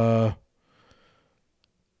say.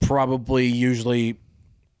 Probably usually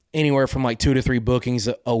anywhere from like 2 to 3 bookings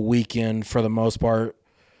a weekend for the most part.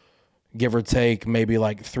 Give or take maybe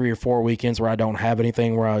like 3 or 4 weekends where I don't have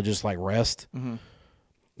anything, where I just like rest. Mm-hmm.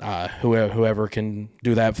 Whoever can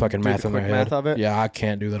do that fucking math in their head. Math of it? Yeah, I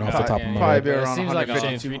can't do that off the top of my probably head. be around it seems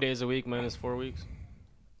like 3 days a week minus 4 weeks.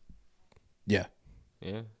 Yeah.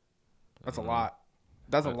 Yeah. That's a lot.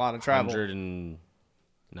 That's a lot of travel.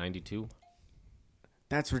 192.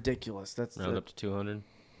 That's ridiculous. That's round up to 200.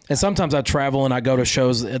 And sometimes I travel and I go to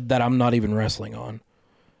shows that I'm not even wrestling on.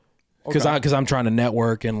 Because I'm trying to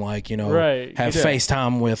network and like, you know, have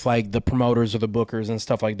FaceTime with like the promoters or the bookers and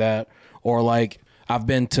stuff like that. Or like I've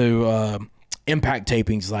been to Impact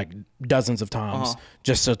tapings like dozens of times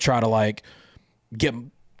just to try to get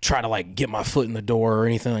my foot in the door or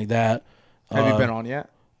anything like that. Have you been on yet?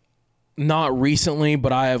 Not recently,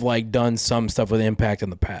 but I have like done some stuff with Impact in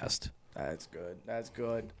the past. That's good. That's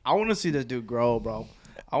good. I want to see this dude grow, bro.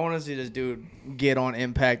 I want to see this dude get on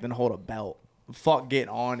Impact and hold a belt. Fuck getting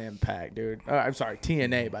on Impact, dude. I'm sorry,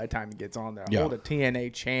 TNA by the time he gets on there. Hold a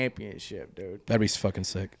TNA championship, dude. That'd be fucking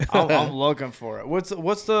sick. I'm looking for it. What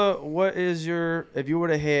is your, if you were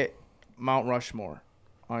to hit Mount Rushmore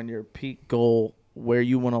on your peak goal, where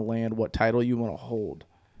you want to land, what title you want to hold,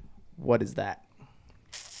 what is that?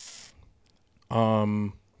 I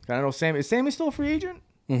know Sammy. Is Sammy still a free agent?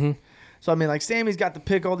 Mm-hmm. So I mean, like Sammy's got to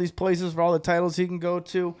pick all these places for all the titles he can go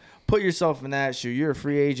to. Put yourself in that shoe. You're a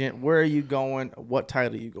free agent. Where are you going? What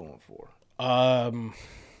title are you going for?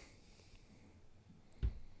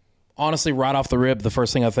 Honestly, right off the rip, the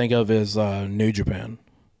first thing I think of is New Japan.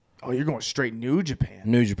 Oh, you're going straight New Japan.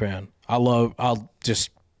 New Japan. I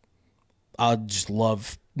just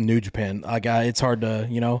love New Japan. Like it's hard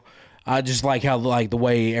to, I just like how like the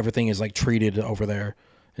way everything is like treated over there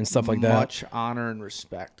and stuff like that. Much honor and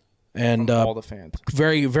respect and from all the fans.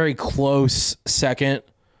 Very, very close second.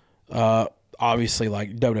 Obviously,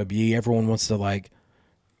 like WWE, everyone wants to like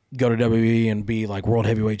go to WWE and be like world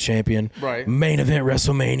heavyweight champion, right? Main event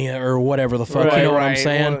WrestleMania or whatever the fuck. You know what I'm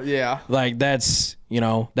saying? Well, yeah. Like that's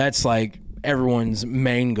that's like everyone's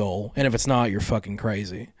main goal, and if it's not, you're fucking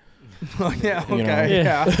crazy. Yeah, okay,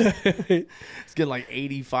 yeah. It's getting like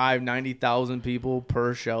 85, 90,000 people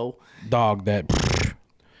per show. Dog, that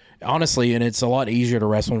honestly, and it's a lot easier to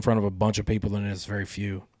wrestle in front of a bunch of people than it is very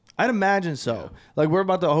few. I'd imagine so. Like we're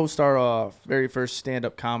about to host our very first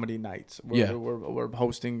stand-up comedy nights. We're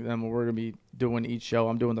hosting them. We're gonna be doing each show.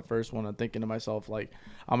 I'm doing the first one. I'm thinking to myself like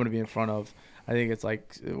I'm gonna be in front of. I think it's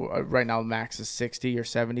like right now max is 60 or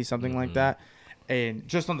 70, something like that. And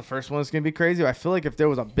just on the first one, it's going to be crazy. I feel like if there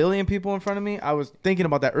was 1 billion people in front of me, I was thinking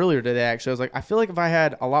about that earlier today, actually. I was like, I feel like if I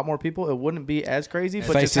had a lot more people, it wouldn't be as crazy.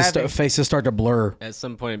 But faces start to blur. At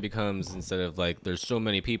some point, it becomes, instead of like there's so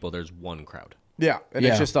many people, there's one crowd. Yeah, and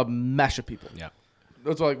it's just a mesh of people. Yeah.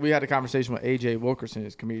 That's like we had a conversation with AJ Wilkerson,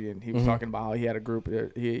 his comedian. He was talking about how he had a group.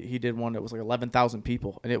 He did one that was like 11,000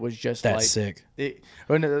 people, and it was just that's sick.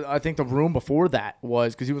 And I think the room before that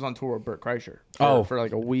was because he was on tour with Burt Kreischer for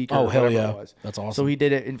like a week. Or hell yeah, it was. That's awesome. So he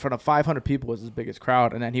did it in front of 500 people, was his biggest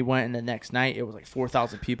crowd, and then he went, and the next night it was like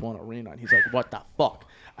 4,000 people in an arena, and he's like, "What the fuck?"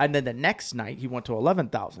 And then the next night he went to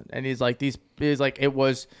 11,000, and he's like, it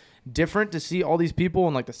was different to see all these people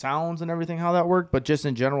and like the sounds and everything how that worked, but just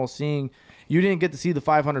in general seeing. You didn't get to see the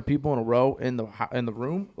 500 people in a row in the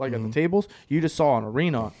room, like at the tables. You just saw an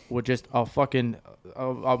arena with just a fucking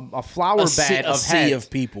a flower bed of sea heads. Of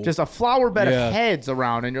people. Just a flower bed of heads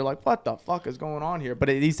around, and you're like, what the fuck is going on here? But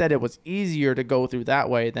he said it was easier to go through that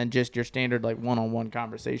way than just your standard like one-on-one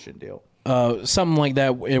conversation deal. Something like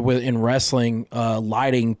that in wrestling,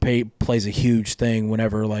 lighting plays a huge thing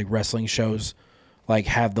whenever like wrestling shows. Like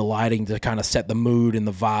have the lighting to kind of set the mood and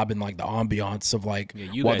the vibe and like the ambiance of like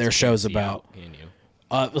what their show's about.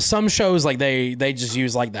 Some shows like they just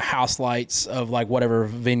use like the house lights of like whatever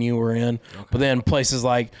venue we're in. Okay. But then places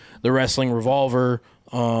like the Wrestling Revolver,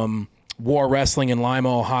 War Wrestling in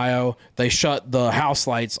Lima, Ohio, they shut the house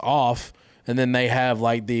lights off and then they have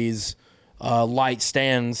like these light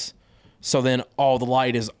stands. So then all the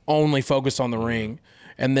light is only focused on the ring.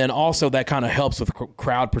 And then also that kind of helps with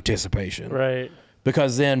crowd participation. Right.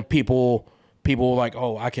 Because then people like,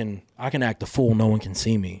 oh, I can act a fool, no one can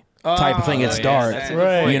see me, type of thing. It's dark,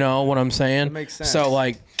 right? You know what I'm saying? That makes sense. So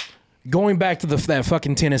like, going back to that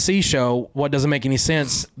fucking Tennessee show, what doesn't make any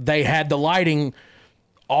sense? They had the lighting,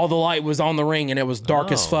 all the light was on the ring, and it was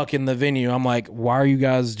dark as fuck in the venue. I'm like, why are you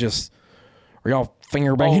guys just? Are y'all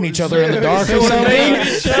finger banging each other in the dark or something?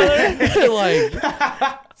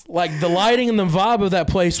 like the lighting and the vibe of that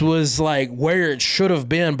place was like where it should have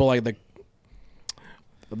been, but like the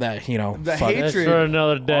hatred for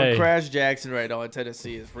another day on Crash Jackson right now in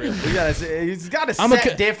Tennessee is real. He's got to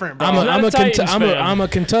set different, bro. I'm a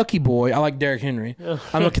Kentucky boy. I like Derrick Henry.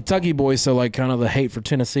 I'm a Kentucky boy, so like kind of the hate for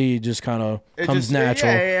Tennessee just kind of comes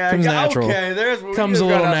natural. Comes natural. Okay, comes a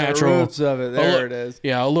little natural. The roots of it. There it is.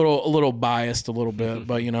 Yeah, a little biased a little bit,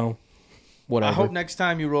 but whatever. I hope next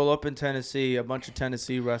time you roll up in Tennessee, a bunch of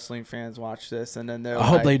Tennessee wrestling fans watch this, and then I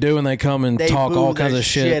hope they do, and they come and talk all kinds of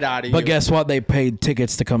shit. Out of but guess what? They paid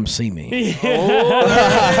tickets to come see me.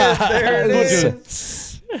 There it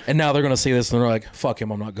is. And now they're gonna see this, and they're like, "Fuck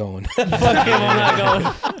him, I'm not going." Fuck him, I'm not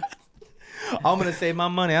going. I'm gonna save my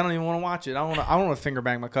money. I don't even want to watch it. I don't want to finger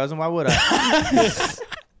bang my cousin. Why would I?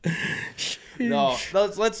 No,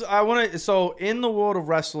 let's. I want to. So in the world of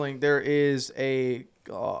wrestling, there is a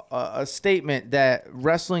statement that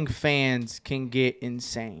wrestling fans can get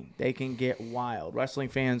insane. They can get wild. Wrestling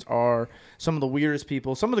fans are some of the weirdest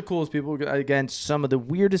people, some of the coolest people against some of the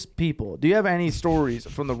weirdest people. Do you have any stories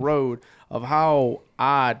from the road of how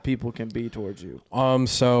odd people can be towards you?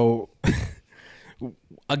 So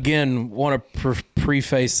again, want to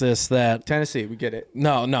preface this that Tennessee, we get it.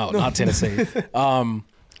 No, not Tennessee.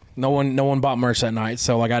 No one bought merch that night,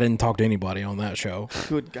 so like I didn't talk to anybody on that show.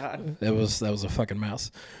 Good God. That was a fucking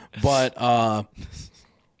mess. But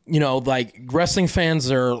like wrestling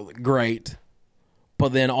fans are great,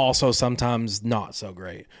 but then also sometimes not so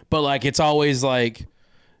great. But like it's always like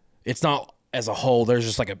it's not as a whole. There's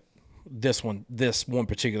just like a this one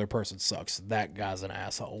particular person sucks. That guy's an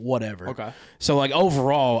asshole. Whatever. Okay. So like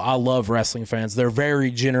overall, I love wrestling fans. They're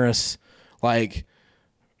very generous. Like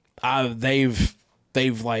they've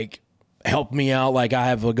like helped me out. Like I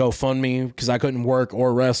have a GoFundMe because I couldn't work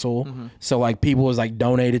or wrestle. So like people was like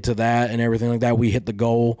donated to that and everything like that. We hit the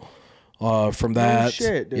goal from that. Oh,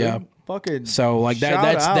 shit, dude. Yeah. Fucking so like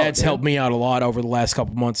that's dude. helped me out a lot over the last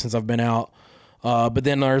couple months since I've been out. But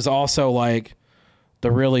then there's also like the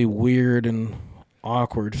really weird and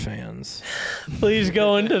awkward fans. Please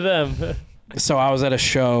go into them. So I was at a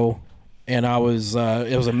show and it was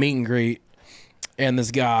a meet and greet. And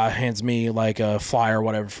this guy hands me like a flyer or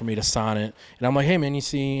whatever for me to sign it. And I'm like, hey, man, you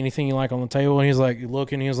see anything you like on the table? And he's like,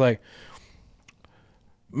 looking. He was like,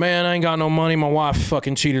 man, I ain't got no money. My wife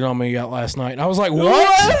fucking cheated on me last night. And I was like, what?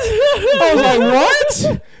 I was like,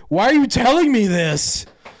 what? Why are you telling me this?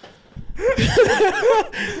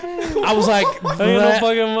 I was like, I ain't no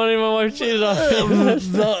fucking money. My wife cheated on me.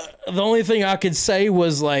 the only thing I could say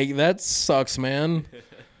was like, that sucks, man.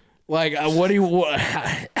 Like, how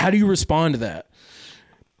do you respond to that?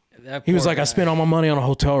 He was like, I spent all my money on a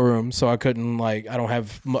hotel room, so I couldn't I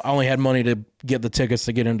only had money to get the tickets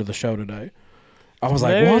to get into the show today. I was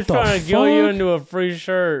Maybe like, what he's the fuck? trying to guilt you into a free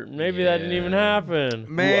shirt. Maybe that didn't even happen.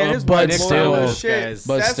 Man, it's but ridiculous still, shit.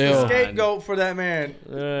 but That's still. the scapegoat for that man.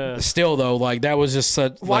 Yeah. Still though, like that was just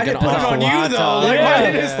such Why like did an it put it awful. on you though? Like, Yeah.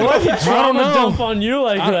 why did it Why did trauma know. dump on you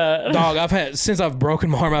like that? Dog, I've had since I've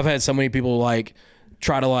broken my arm, I've had so many people like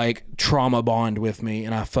try to like trauma bond with me,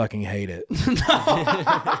 and I fucking hate it.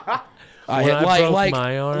 I broke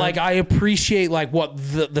my arm. like I appreciate like what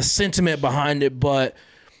the sentiment behind it, but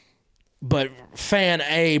fan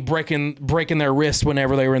A breaking their wrist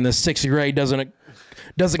whenever they were in the 6th grade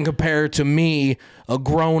doesn't compare to me, a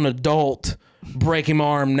grown adult, breaking my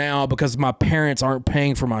arm now because my parents aren't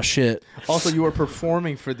paying for my shit. Also, you were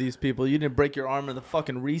performing for these people. You didn't break your arm in the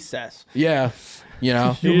fucking recess. Yeah, you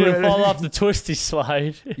know. You didn't fall off the twisty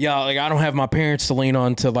slide. Yeah, like I don't have my parents to lean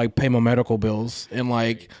on to like pay my medical bills and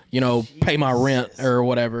like, you know, pay my rent or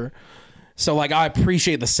whatever. So like I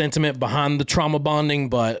appreciate the sentiment behind the trauma bonding,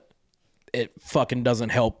 but it fucking doesn't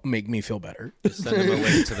help make me feel better. Send them a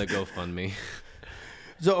link to the GoFundMe.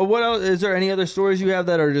 So what else? Is there any other stories you have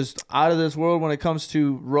that are just out of this world when it comes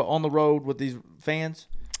to on the road with these fans?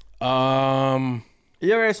 You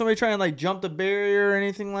ever had somebody try and like jump the barrier or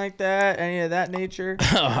anything like that? Any of that nature?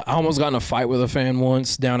 I almost got in a fight with a fan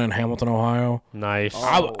once down in Hamilton, Ohio. Nice.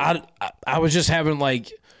 I was just having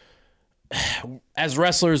like, as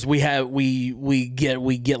wrestlers, we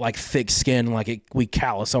get like thick skin, like we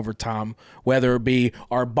callous over time, whether it be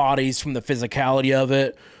our bodies from the physicality of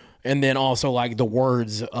it, and then also like the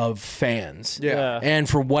words of fans. Yeah. And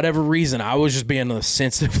for whatever reason, I was just being a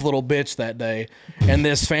sensitive little bitch that day, and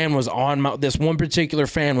this one particular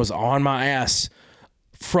fan was on my ass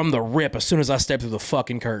from the rip as soon as I stepped through the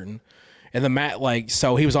fucking curtain. And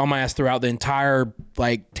so he was on my ass throughout the entire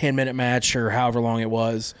like 10-minute match or however long it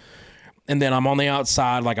was. And then I'm on the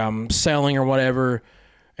outside, like I'm selling or whatever.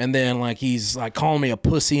 And then like he's like calling me a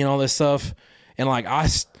pussy and all this stuff. And like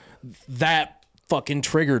that fucking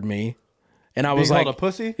triggered me. And I was Being like, called a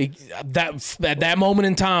pussy? At that moment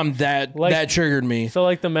in time, that triggered me. So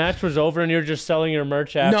like the match was over and you're just selling your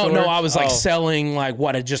merch afterwards? No, I was like selling like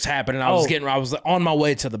what had just happened, and I was on my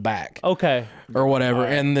way to the back. Okay. Or whatever.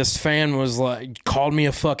 Right. And this fan was like called me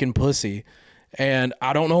a fucking pussy. And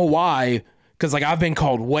I don't know why, because like I've been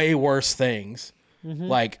called way worse things. Mm-hmm.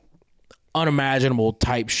 Like unimaginable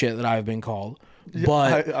type shit that I've been called.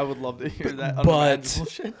 But I would love to hear that. But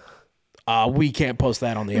shit. We can't post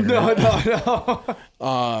that on the internet.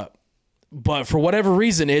 No. But for whatever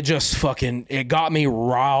reason, it just it got me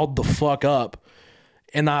riled the fuck up.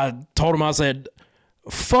 And I told him, I said,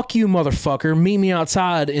 fuck you, motherfucker. Meet me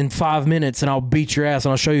outside in 5 minutes and I'll beat your ass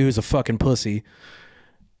and I'll show you who's a fucking pussy.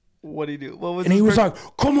 What'd he do? What was and he was like,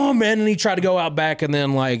 come on, man. And he tried to go out back, and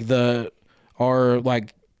then like our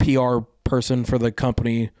like PR person for the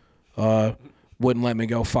company wouldn't let me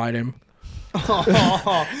go fight him.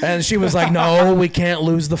 And she was like, no, we can't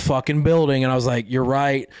lose the fucking building. And I was like, you're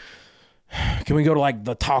right. Can we go to like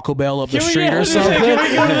the Taco Bell up the street or something?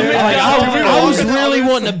 I was really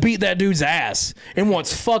wanting to beat that dude's ass. And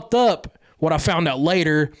what's fucked up, what I found out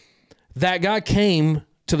later, that guy came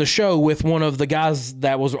to the show with one of the guys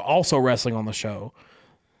that was also wrestling on the show.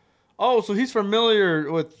 Oh, so he's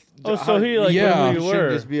familiar with. Oh, so he like yeah. knew who you were.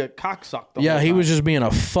 Just be a cocksucker. Yeah, he was just being a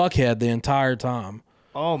fuckhead the entire time.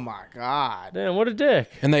 Oh my god! Damn, what a dick.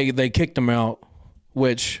 And they kicked him out.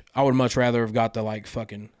 which I would much rather have got to like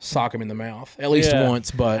fucking sock him in the mouth at least once,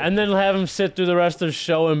 but and then have him sit through the rest of the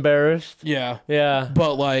show embarrassed. yeah.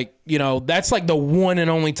 But like, you know, that's like the one and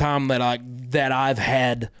only time that I've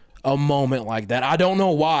had a moment like that. I don't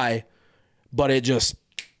know why, but it just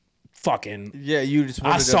fucking you just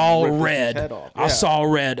I saw red. I saw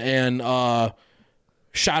red, and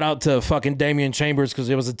shout out to fucking Damian Chambers because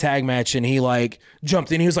it was a tag match and he like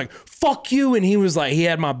jumped in. He was like, "Fuck you," and he was like, he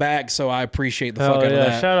had my back, so I appreciate the fuck out of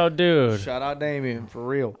that. Shout out, dude. Shout out Damian for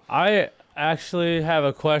real. I actually have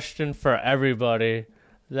a question for everybody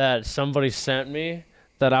that somebody sent me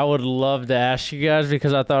that I would love to ask you guys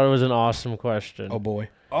because I thought it was an awesome question. Oh boy.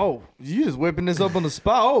 Oh, you just whipping this up on the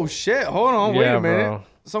spot. Oh shit! Hold on, wait a minute. Bro.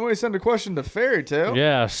 Somebody sent a question to Fairy Tale.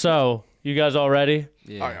 Yeah. So you guys all ready?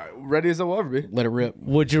 Yeah. All right, ready as I will ever be. Let it rip.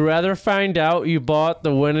 Would you rather find out you bought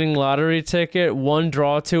the winning lottery ticket one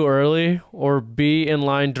draw too early or be in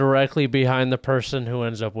line directly behind the person who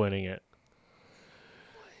ends up winning it?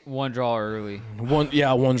 One draw early. One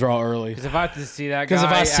draw early. Because if I have to see that guy, Because if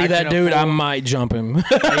I see that dude, I might jump him.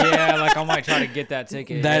 yeah, like I might try to get that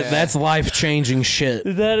ticket. That's life changing shit.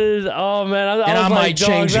 That is, oh man, I might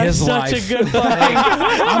change his life. life. Such a good fucking.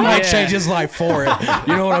 I might change his life for it.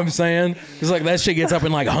 You know what I'm saying? Because like that shit gets up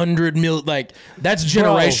in like 100 mil. Like that's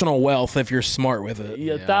generational wealth if you're smart with it.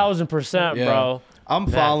 Yeah, 1,000%, Yeah. bro. I'm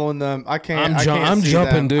following them. I can't. I'm see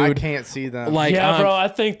jumping, them. I dude. can't see them. Like, Yeah, bro, I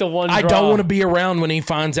think the one draw. I don't want to be around when he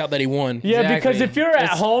finds out that he won. Yeah, Exactly. because if you're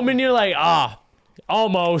at home and you're like,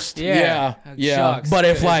 almost. Yeah. Shucks. But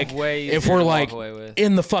if It's like way if easier we're to like walk away with.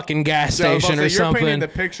 in the fucking gas So I was station about to or say, you're painting something, the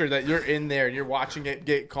picture that you're in there and you're watching it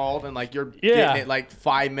get called and like you're Yeah. getting it like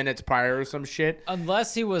 5 minutes prior or some shit.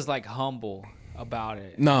 Unless he was like humble about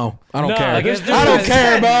it. no, I don't No, care. this dude I don't is-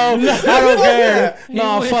 care, bro. I don't care.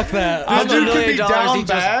 No, fuck that. I'm dude $1 could million. be down He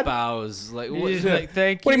bad. just bows. Like, what, He's like,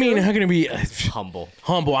 thank you. What do you mean? How can it be humble.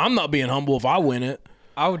 humble? I'm not being humble if I win it.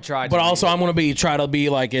 I would try. But to also, I'm gonna try to be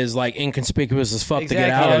like as like inconspicuous as fuck to get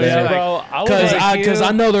out Exactly. of Oh, yeah, there. bro. I would Because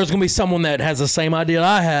I know there's gonna be someone that has the same idea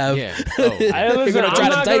I have. Yeah. Oh. listen, gonna try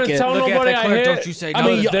I'm to not take gonna it. tell Look at nobody the I clerk, hit. don't you say I no.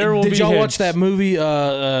 mean, there will did be y'all watch hints. that movie?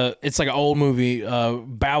 It's like an old movie.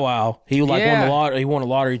 Bow Wow. He like won Yeah. the lottery. He won a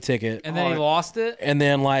lottery ticket. And then he lost it. And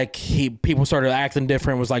then like people started acting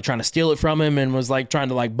different, was like trying to steal it from him, and was like trying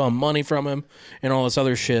to like bum money from him, and all this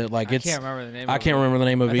other shit. Like I can't remember the name. I of can't it. remember the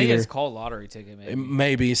name of I it think either. it's called lottery ticket. Maybe.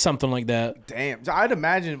 Maybe something like that. Damn. So I'd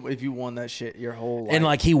imagine if you won that shit your whole life. And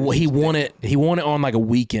like he won it. He won it on like a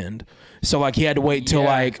weekend. So like he had to wait till Yeah.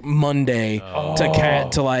 like Monday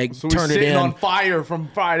to like so he's turn it sitting in. on fire from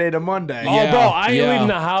Friday to Monday. Oh, Yeah, bro, I ain't yeah. leaving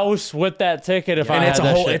the house with that ticket if I And had it's a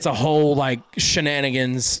that whole shit. it's a whole like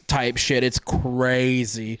shenanigans type shit. It's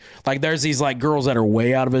crazy. Like there's these like girls that are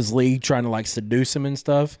way out of his league trying to like seduce him and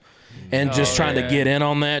stuff. And just trying to get in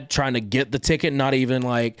on that, trying to get the ticket, not even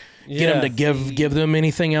like get him to give them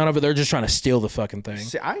anything out of it. They're just trying to steal the fucking thing.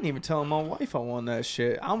 See, I didn't even tell my wife I won that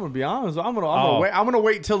shit. I'm gonna be honest. I'm Oh. gonna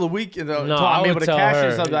wait till the week until I I'm would able to tell cash her.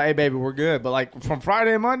 it. So like, hey baby, we're good. But like from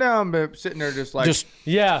Friday to Monday, I'm sitting there just like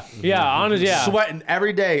yeah, honestly, yeah. sweating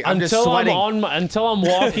every day. I'm just Until I'm sweating. until I'm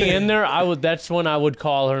walking in there, that's when I would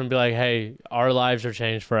call her and be like, "Hey, our lives are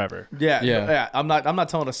changed forever." Yeah. I'm not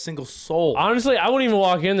telling a single soul. Honestly, I wouldn't even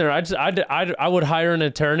walk in there. I would hire an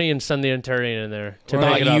attorney and send the attorney in there to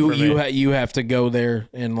make it up for me. You have to go there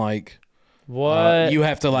and like What? you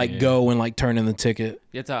have to like go and like turn in the ticket.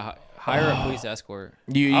 You have to hire a police escort.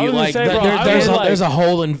 You I was gonna like say, bro, I there's mean, a like- there's a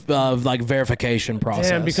whole like verification process.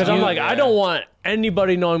 Damn, because I'm like, I don't want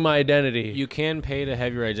anybody knowing my identity. You can pay to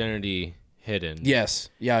have your identity hidden. yes,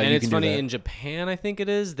 yeah, And you it's can do funny, that. in Japan, I think it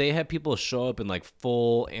is, they have people show up in like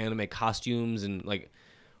full anime costumes and like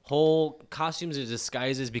whole costumes and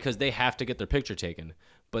disguises because they have to get their picture taken.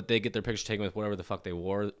 But they get their picture taken with whatever the fuck they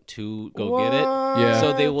wore to go get it. Yeah.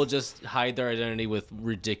 So they will just hide their identity with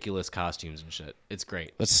ridiculous costumes and shit. It's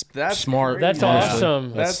great. That's That's smart. crazy. That's honestly.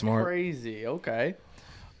 awesome. That's smart. Crazy. Okay.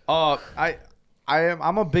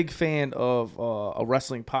 I'm a big fan of a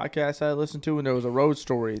wrestling podcast I listened to, and there was a road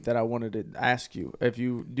story that I wanted to ask you. If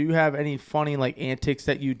you do have any funny like antics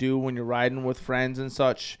that you do when you're riding with friends and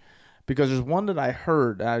such, because there's one that I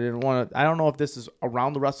heard. I don't know if this is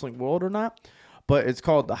around the wrestling world or not, but it's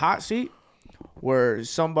called the hot seat, where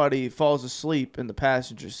somebody falls asleep in the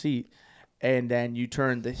passenger seat, and then you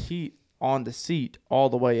turn the heat on the seat all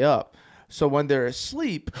the way up. So when they're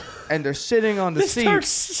asleep and they're sitting on the seat, Start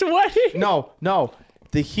sweating. no,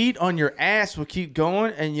 the heat on your ass will keep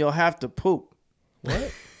going, and you'll have to poop.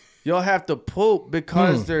 What? You'll have to poop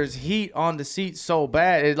because there's heat on the seat so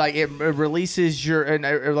bad. It releases your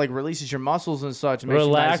releases your muscles and such. Makes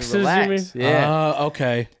Relaxes, you nice you and relaxed. mean? Yeah.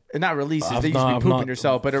 Okay. Not releases. I've They used to not- be pooping I've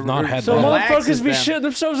yourself, but it not had So that. relaxes motherfuckers be them. shitting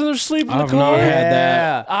themselves in their sleep in I've the car. not had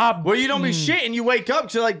that. Well, you don't be shitting. You wake up,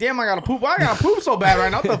 'cause you're like, damn, I gotta poop. I gotta poop so bad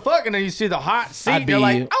right now. What the fuck? And then you see the hot seat. I'd And you're be-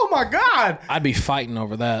 like, oh my god. I'd be fighting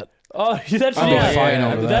over that. Oh, that's I'd be yeah. fighting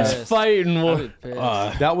over That's that. fighting. Well,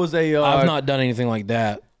 That was a. I've not done anything like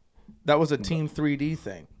that. That was a Team 3D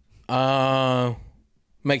thing.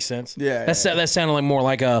 Makes sense. Yeah, That sounded like more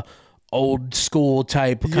like a old school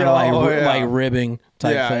type kind of like ribbing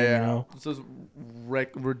type thing. You know. This is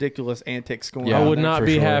ridiculous antics going Yeah. I on. would there. not for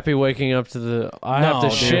be sure. happy waking up to the. I have No, to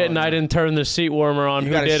dude. shit and I didn't turn the seat warmer on. You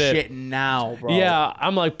Who gotta did it? shit now, bro. Yeah,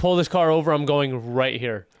 I'm like, pull this car over. I'm going right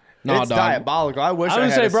here. Nah, It's dog. diabolical. I wish I I would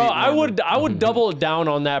had say, a bro, seat I warmer. would double it down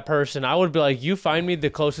on that person. I would be like, you find me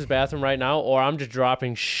the closest bathroom right now, or I'm just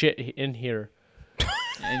dropping shit in here.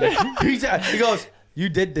 He goes, you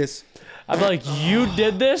did this. I'm like, you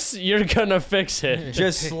did this. You're gonna fix it.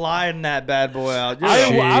 Just sliding that bad boy out. You're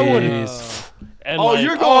I would. Jeez. And oh, like,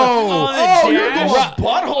 you're going. You're going dash.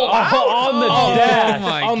 butthole out. on the dash.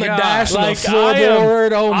 my on the God. dash Like, of the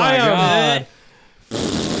floorboard. Oh my I am- god.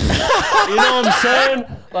 You know what I'm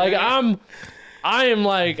saying? Like I am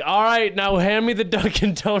like, all right, now hand me the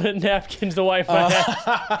Dunkin' Donut napkins to wipe my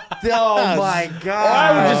ass. Oh my Or god.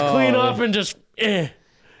 I would just clean up and just,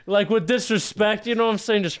 like with disrespect. You know what I'm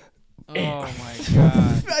saying? Just. Oh my god.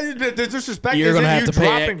 The disrespect You're is gonna in have you to pay.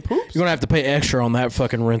 dropping poops. You're gonna have to pay extra on that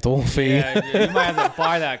fucking rental fee. Yeah, you might have to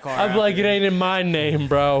buy that car. I'm like, it ain't in my name,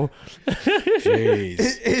 bro. Jeez.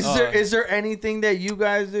 Is there anything that you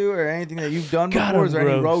guys do or anything that you've done God, before? I'm Is there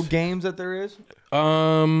any gross. road games that there is?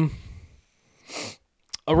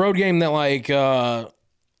 A road game that like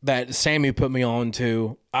that Sammy put me on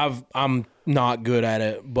to. I'm not good at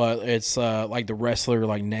it, but it's like the wrestler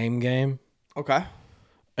like name game. Okay.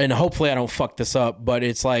 And hopefully I don't fuck this up, but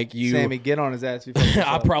it's like you Sammy, get on his ass. Before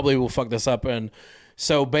I probably will fuck this up. And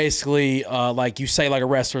so basically, like you say like a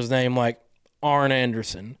wrestler's name, like Arn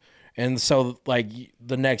Anderson. And so like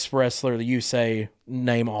the next wrestler that you say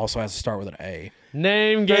name also has to start with an A.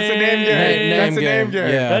 Name game. That's a name game. That's a name game.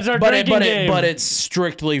 Yeah. That's our but drinking game. But it's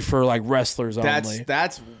strictly for like wrestlers only.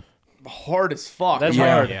 That's hard as fuck. That's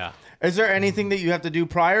Yeah. hard. Yeah. Is there anything that you have to do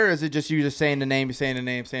prior? Or is it just you just saying the name, saying the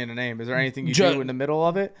name, saying the name? Is there anything you do in the middle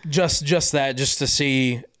of it? Just that, just to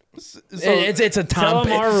see. So, It's a time.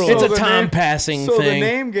 them our rules. It's So a the time name- passing so thing. the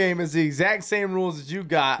name game is the exact same rules as you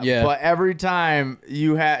got, Yeah. but every time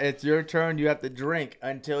it's your turn, you have to drink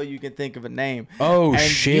until you can think of a name. Oh, and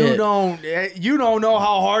shit. You don't know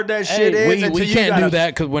how hard that shit is. we until you can't gotta- do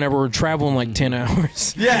that because whenever we're traveling like 10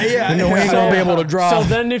 hours, Yeah, yeah. we ain't gonna be able to drive. So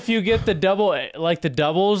then, if you get the like the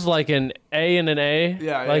doubles, like an A and an A,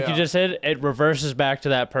 Yeah, like yeah. you just said, it reverses back to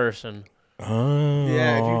that person. Oh,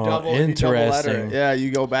 Yeah, if you double letter interesting. it, yeah, you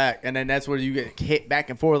go back, and then that's where you get hit back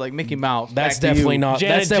and forth like Mickey Mouse. That's back to definitely you. not.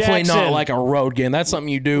 Janet That's definitely not Jackson. like a road game. That's something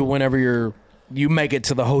you do whenever you make it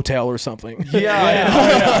to the hotel or something.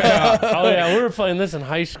 Yeah, Oh yeah, we were playing this in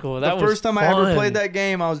high school. That the was first time I ever fun. played that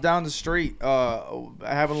game, I was down the street,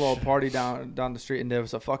 having a little party down the street, and there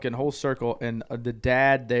was a fucking whole circle, and the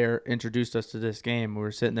dad there introduced us to this game. We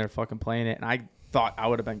were sitting there fucking playing it, and I thought I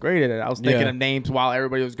would have been great at it. I was thinking Yeah. of names while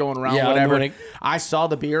everybody was going around, Yeah, whatever. when it- I saw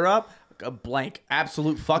the beer up, a blank,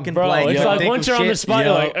 absolute fucking Bro, blank. it's Don't like think once of you're on the shit. spot,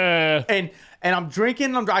 you're like, And I'm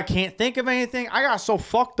drinking. I can't think of anything. I got so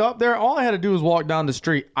fucked up there. All I had to do was walk down the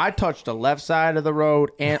street. I touched the left side of the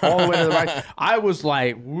road and all the way to the right. I was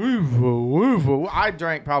like, woo, woo, woo, woo. I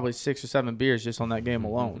drank probably 6 or 7 beers just on that game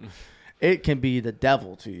alone. It can be the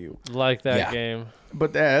devil to you. like that Yeah. game.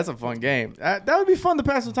 But that's a fun game. That would be fun to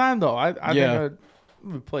pass the time, though. I think I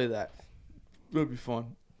would play that. It would be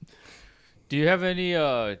fun. Do you have any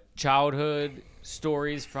childhood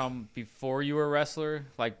stories from before you were a wrestler,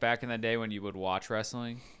 like back in the day when you would watch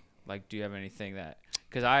wrestling? Like, do you have anything that?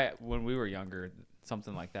 Because when we were younger,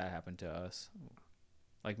 something like that happened to us.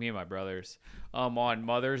 Like me and my brothers. On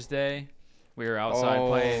Mother's Day, we were outside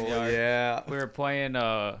playing. Yeah. We were playing.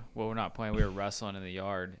 Well, we're not playing. We were wrestling in the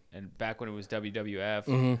yard. And back when it was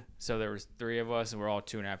WWF, so there was 3 of us, and we're all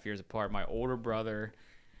 2.5 years apart. My older brother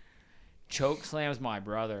choke slams my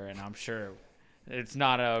brother, and I'm sure it's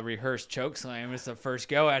not a rehearsed choke slam. It's the first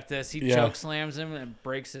go at this. He choke slams him and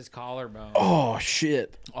breaks his collarbone Oh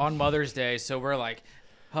shit! on Mother's Day. So we're like,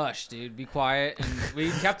 hush, dude, be quiet. And we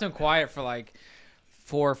kept him quiet for like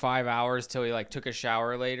 4 or 5 hours till he like took a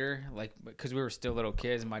shower later, like because we were still little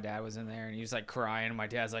kids, and my dad was in there, and he was like crying. And my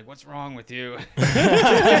dad's like, "What's wrong with you?"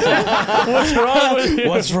 What's wrong with you?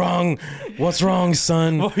 What's wrong? What's wrong,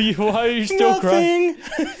 son? Why are you still crying?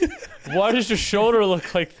 Why does your shoulder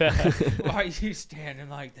look like that? Why are you standing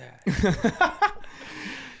like that?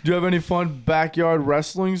 Do you have any fun backyard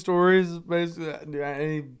wrestling stories? Basically,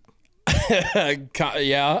 any?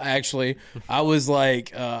 Yeah, actually, I was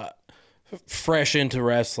like fresh into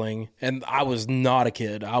wrestling, and I was not a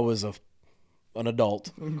kid. I was an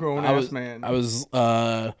adult, Grown ass man. I was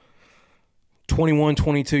 21,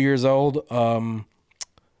 22 years old.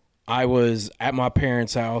 I was at my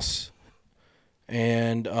parents' house,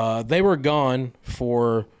 and they were gone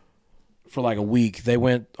for like a week. They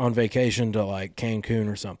went on vacation to like Cancun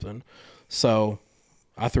or something. So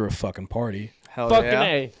I threw a fucking party. Hell Fucking yeah.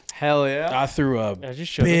 A. Hell yeah. I threw a As you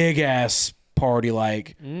should. big ass party,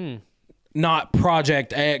 like not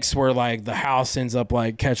Project X where like the house ends up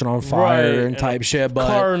like catching on fire Right, and type shit, but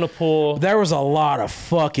Car in the pool. there was a lot of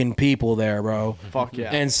fucking people there, bro. Fuck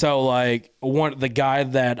yeah. And so like the guy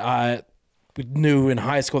that I knew in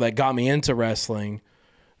high school that got me into wrestling,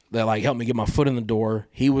 that like helped me get my foot in the door,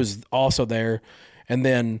 he was also there. And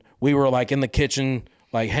then we were like in the kitchen,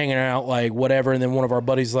 like hanging out, like whatever. And then one of our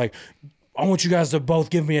buddies like, I want you guys to both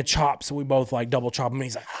give me a chop. So we both like double chop him. And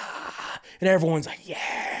he's like, ah. And everyone's like,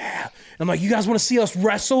 yeah. And I'm like, you guys want to see us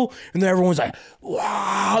wrestle? And then everyone's like,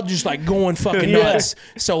 wow, just like going fucking nuts.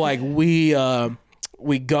 So like we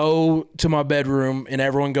go to my bedroom and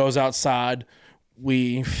everyone goes outside.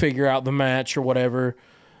 We figure out the match or whatever.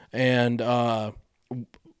 And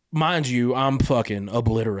mind you, I'm fucking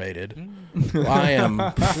obliterated. I am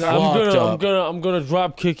fucked up. I'm gonna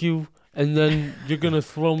drop kick you, and then you're gonna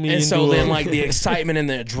throw me. And so into then a- like the excitement and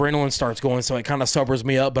the adrenaline starts going, so it kind of sobers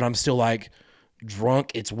me up, but I'm still like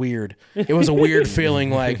drunk. It's weird. It was a weird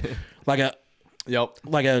feeling, like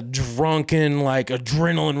a drunken like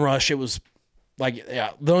adrenaline rush. It was like,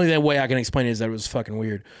 yeah, the only way I can explain it is that it was fucking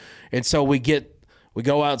weird. And so we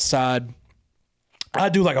go outside. I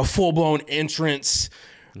do like a full blown entrance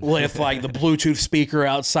with like the Bluetooth speaker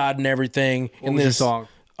outside and everything. What was your song?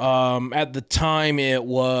 At the time it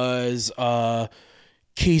was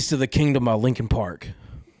Keys to the Kingdom by Linkin Park.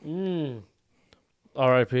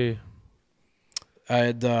 R.I.P.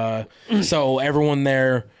 So everyone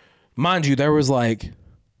there, mind you, there was like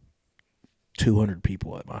 200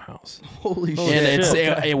 people at my house. Holy And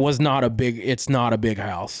shit. it's not a big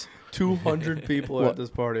house. 200 people at this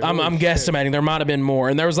party. I'm Holy shit. guesstimating there might have been more,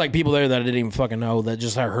 and there was like people there that I didn't even fucking know that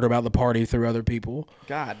just heard about the party through other people.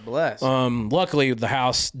 God bless. Luckily the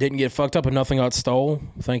house didn't get fucked up and nothing got stole.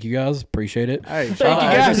 Thank you guys, appreciate it. Hey, thank you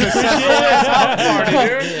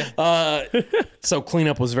guys. Party, dude. So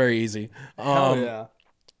cleanup was very easy. Hell yeah.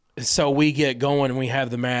 So we get going and we have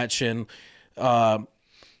the match, and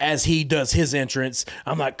as he does his entrance,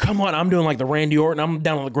 I'm like, come on, I'm doing like the Randy Orton. I'm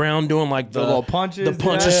down on the ground doing like the little punches. the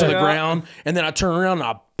punches to the Yeah. ground, and then I turn around and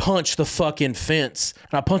I punch the fucking fence,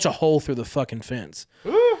 and I punch a hole through the fucking fence.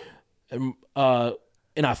 And I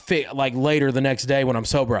like later the next day when I'm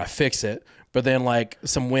sober, I fix it. But then like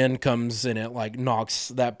some wind comes and it like knocks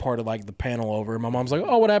that part of like the panel over. And my mom's like,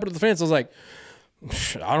 oh, what happened to the fence? I was like,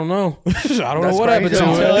 I don't know. I don't know what happened to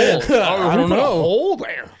it. I don't know. Hole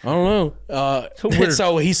there. I don't know. And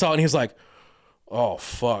so he saw it and he was like, oh,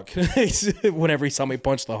 fuck. Whenever he saw me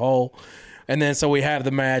punch the hole. And then so we have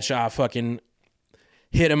the match. I fucking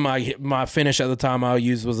hit him. My finish at the time I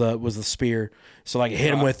used was the spear. So like I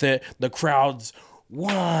hit him with it. The crowd's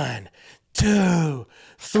 1, 2,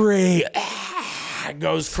 3. It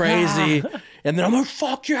goes crazy. And then I'm like,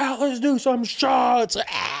 fuck yeah, let's do some shots.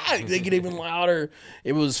 They get even louder.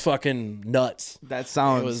 It was fucking nuts. That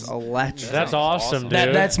sounds electric. That's awesome, dude.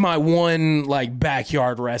 That's my one like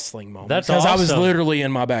backyard wrestling moment. That's because I was awesome. literally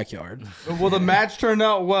in my backyard. Well, the match turned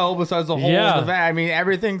out well. Besides the whole, Yeah. I mean,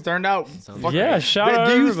 everything turned out. fucking- Yeah, shout out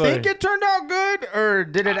Do you everybody. think it turned out good, or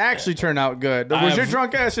did it actually turn out good? Or was your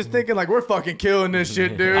drunk ass just thinking like, we're fucking killing this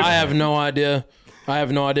shit, dude? I have no idea.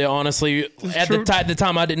 Honestly. At the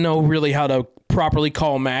time, I didn't know really how to properly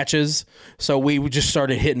call matches, so we just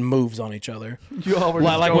started hitting moves on each other. You all were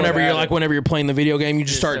just Like going whenever at you're it. whenever you're playing the video game, you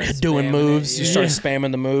just start start doing spamming moves. it, You start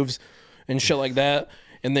spamming the moves and shit like that.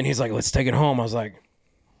 And then he's like, "Let's take it home." I was like,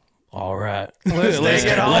 "All right, take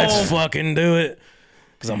it home." let's fucking do it."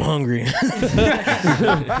 Because I'm hungry.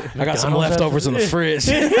 I got some leftovers in the fridge.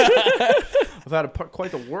 I've had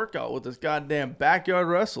quite the workout with this goddamn backyard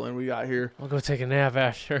wrestling we got here. I'll go take a nap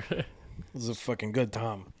after. It was a fucking good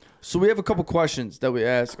time. So we have a couple questions that we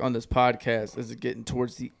ask on this podcast as it's getting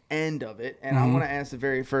towards the end of it. And I want to ask the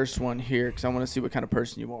very first one here because I want to see what kind of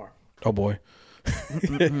person you are. Oh boy.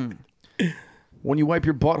 When you wipe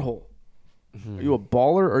your butthole, are you a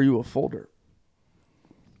baller or are you a folder?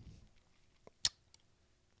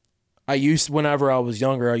 Whenever I was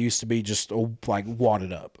younger, I used to be just like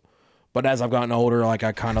wadded up. But as I've gotten older, like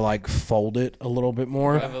I kind of like fold it a little bit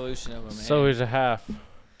more. Evolution of a man. So he's a half.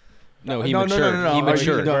 No, he no, matured. no. He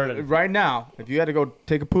matured. No, right now, if you had to go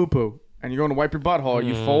take a poo poo and you're going to wipe your butthole, are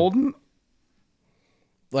you folding?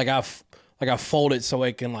 Like I fold it so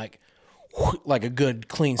it can like a good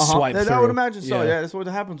clean swipe through. I would imagine so. Yeah, that's what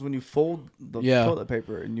happens when you fold the toilet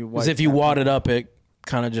paper and you wipe. Because if you wad it up, it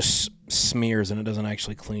kind of just smears and it doesn't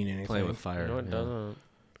actually clean anything. Playing with fire. No, it doesn't.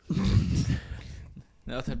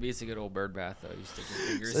 Nothing beats a good old bird bath, though. You stick your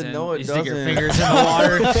fingers Said in. no, it you stick your doesn't. fingers in the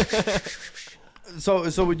water.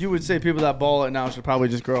 So you would say people that ball it now should probably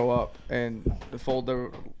just grow up and fold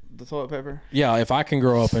the toilet paper? Yeah, if I can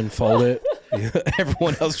grow up and fold it,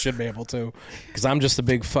 everyone else should be able to. Because I'm just a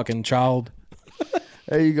big fucking child.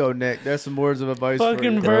 There you go, Nick. There's some words of advice for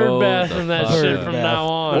Fucking you. bird Throw bath the and that fuck shit up. from now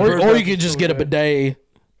on. Or you could just get a bidet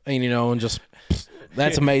and, and just...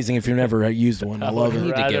 That's amazing if you've never used one. I love I it.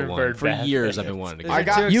 need to Rather get one. bird For bath. years, I've been wanting to get I one.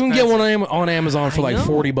 got- You can get one on Amazon for like I know.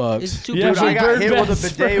 $40. It's too Yeah, Dude, but I got bird hit with baths a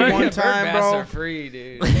bidet one Bird time, baths bro. are free,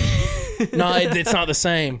 dude. No, it's not the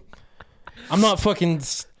same. I'm not fucking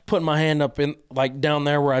putting my hand up in like down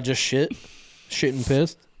there where I just shit and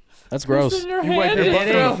pissed. That's gross. You wipe your butt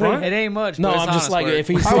from the front? It ain't much. No, but it's I'm just honest like work. if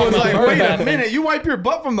he's I talking was about like, bird wait a bathing- minute. You wipe your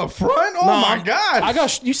butt from the front? Oh No, my god! I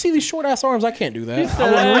got you see these short ass arms. I can't do that.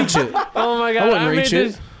 said I wouldn't that. reach it. Oh my god! wouldn't I made reach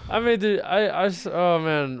it. this. Oh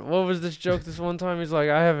man, what was this joke this one time? He's like,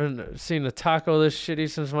 I haven't seen a taco this shitty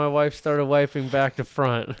since my wife started wiping back to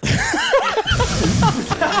front.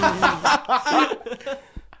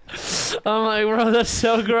 I'm like, bro, that's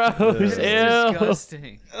so gross. It's Ew.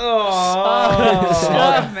 disgusting.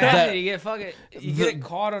 Oh, Imagine you get it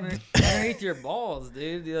caught underneath your balls,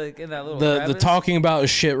 dude. You're like in that little The crevice. talking about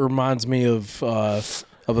shit reminds me of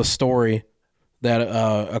a story that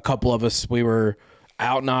a couple of us we were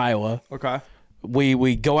out in Iowa. okay.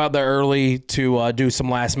 We go out there early to do some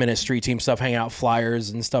last minute street team stuff, hang out flyers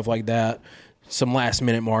and stuff like that. Some last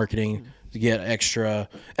minute marketing to get extra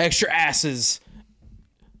asses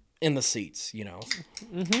in the seats,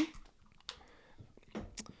 Mm-hmm.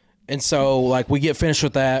 And so like we get finished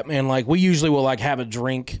with that, and like we usually will like have a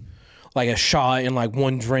drink, like a shot and like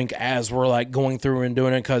one drink as we're like going through and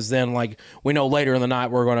doing it, because then like we know later in the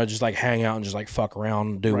night we're gonna just like hang out and just like fuck around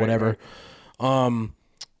and do whatever. Right.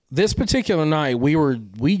 This particular night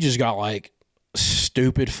we just got like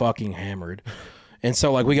stupid fucking hammered. And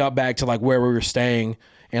so like we got back to like where we were staying,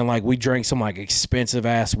 and like we drank some like expensive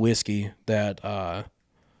ass whiskey that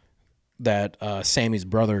Sammy's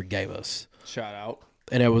brother gave us. Shout out.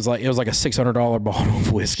 And it was like a $600 bottle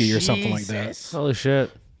of whiskey or something like that. Holy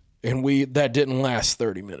shit! And that didn't last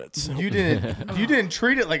 30 minutes. You didn't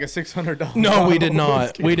treat it like a $600. No, we did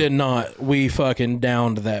not. We did not. We fucking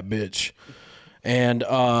downed that bitch. And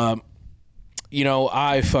I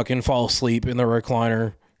fucking fall asleep in the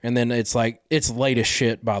recliner, and then it's like it's late as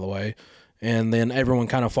shit, by the way. And then everyone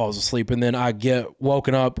kind of falls asleep, and then I get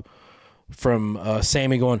woken up from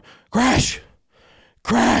Sammy going, "Crash.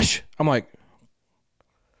 I'm like,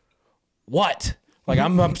 what? Like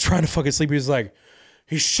I'm trying to fucking sleep. He's like,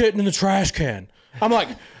 he's shitting in the trash can. I'm like,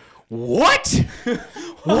 what?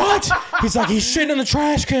 What? He's like, he's shitting in the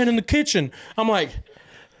trash can in the kitchen. I'm like,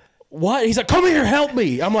 what? He's like, come here, help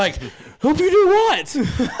me. I'm like, help you do what?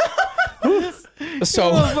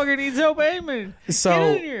 So motherfucker needs help aiming. So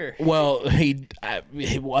Get in here. well,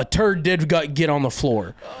 a turd did get on the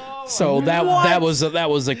floor. So that was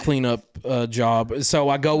a cleanup job. So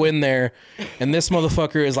I go in there, and this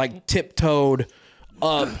motherfucker is like tiptoed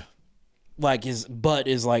up, like his butt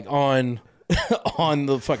is like on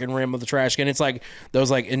the fucking rim of the trash can. It's like those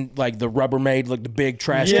like in like the Rubbermaid, like the big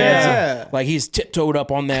trash cans. Like he's tiptoed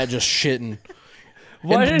up on that, just shitting.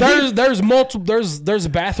 And there's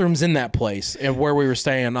bathrooms in that place, and where we were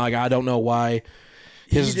staying, like I don't know why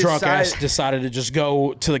his drunk ass decided to just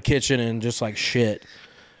go to the kitchen and just like shit.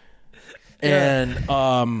 And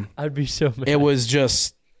I'd be so mad. it was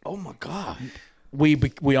just Oh my god.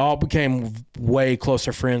 we all became way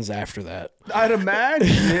closer friends after that. I'd imagine.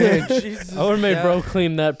 Jesus. I would have made Yeah. bro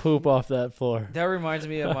clean that poop off that floor. That reminds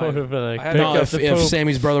me of I would my. have been like, I had pick No, up if the poop.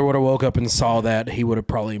 Sammy's brother would have woke up and saw that, he would have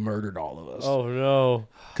probably murdered all of us. Oh no!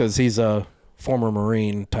 Because he's a former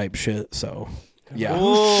Marine type shit. So yeah,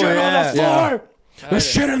 Oh, shit yeah. on the floor.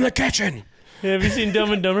 There's shit in the kitchen. Yeah, have you seen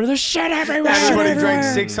Dumb and Dumber? There's shit everywhere. Everybody drank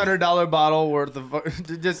 $600 bottle worth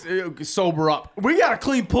of just sober up. We gotta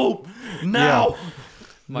clean poop now.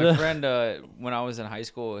 My friend, when I was in high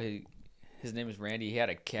school, his name is Randy. He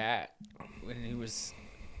had a cat. When he was,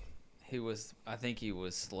 I think he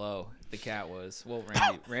was slow. The cat was. Well,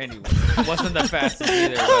 Randy wasn't the fastest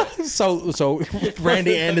either. But, So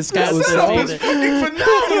Randy and his cat was That sitting was there. fucking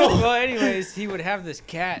phenomenal. well, anyways, he would have this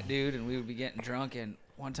cat, dude, and we would be getting drunk. And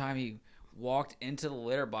one time he walked into the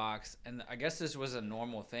litter box, and I guess this was a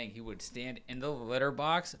normal thing. He would stand in the litter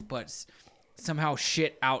box, but somehow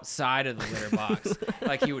shit outside of the litter box.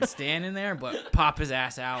 Like he would stand in there, but pop his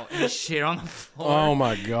ass out and shit on the floor. Oh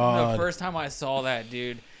my god! The first time I saw that,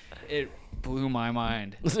 dude, it blew my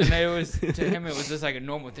mind. And it was to him, it was just like a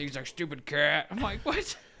normal thing. He's like, "Stupid cat." I'm like,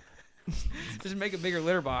 "What?" Just make a bigger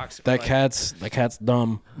litter box. That cat's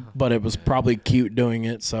dumb, but it was probably cute doing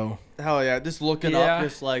it. So Hell yeah, just looking up,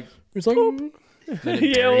 just like it's like,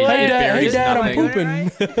 Yeah, hey dad, I'm nothing.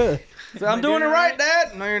 pooping. so I'm doing it right,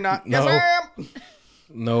 Dad. No, you're not. No. Yes, I am.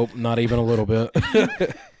 Nope, not even a little bit.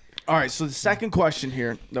 All right, so the second question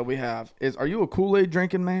here that we have is: are you a Kool-Aid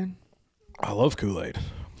drinking man? I love Kool-Aid.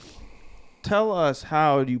 Tell us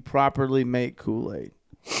how do you properly make Kool-Aid?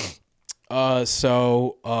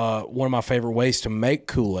 So one of my favorite ways to make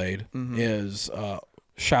Kool-Aid is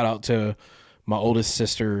shout out to my oldest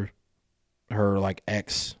sister, her like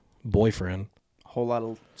ex-boyfriend. Whole lot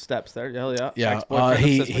of steps there. Hell yeah. Yeah.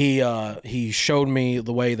 Ex-boyfriend assistant. He showed me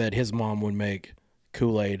the way that his mom would make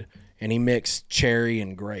Kool-Aid, and he mixed cherry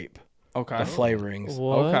and grape, Okay. the flavorings.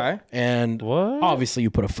 What? Okay. And What? obviously you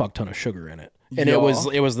put a fuck ton of sugar in it. And Yeah.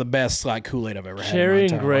 it was the best like Kool-Aid I've ever had. in my Cherry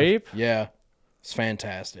and entire grape? life. Yeah. It's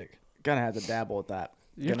fantastic. Gonna have to dabble with that.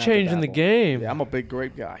 You're Gonna have to changing the dabble. game. Yeah, I'm a big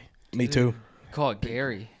grape guy. Me too. Call it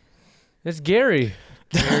Gary. It's Gary.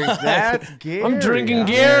 That's Gary. I'm drinking Yeah.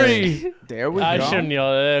 Gary. There we I go. shouldn't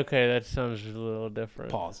yell that. Okay, that sounds a little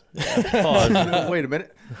different. Pause. Pause. Wait a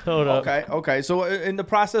minute. Hold up. Okay. So in the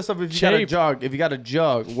process of if you got a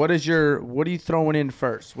jug, what are you throwing in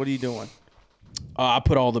first? What are you doing? I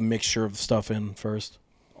put all the mixture of stuff in first.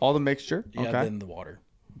 All the mixture. Yeah, Okay. then the water.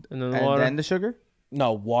 And then the And water. then the sugar.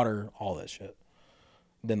 No, water, all that shit.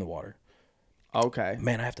 Then the water. Okay.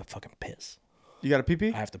 Man, I have to fucking piss. You got a pee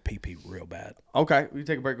pee? I have to pee real bad. Okay. We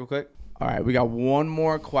take a break real quick. All right. We got one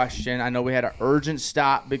more question. I know we had an urgent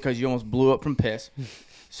stop because you almost blew up from piss.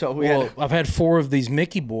 So I've had 4 of these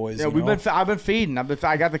Mickey boys. Yeah, I've been feeding.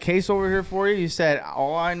 I got the case over here for you. You said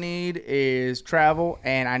all I need is travel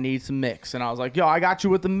and I need some mix, and I was like, "Yo, I got you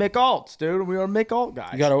with the Mick Alts, dude. We are Mick Alt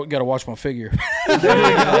guys." You gotta watch my figure. There you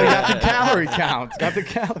go. Got the calorie counts. Got the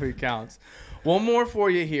calorie counts. One more for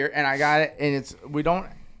you here, and I got it. And it's we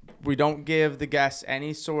don't give the guests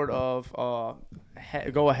any sort of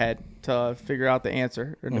go ahead to figure out the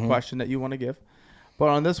answer or the question that you want to give. But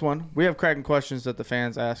on this one, we have cracking questions that the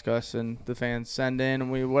fans ask us and the fans send in,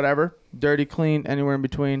 and we whatever, dirty, clean, anywhere in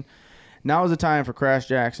between. Now is the time for Crash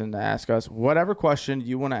Jackson to ask us whatever question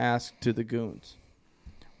you want to ask to the goons.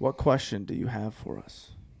 What question do you have for us?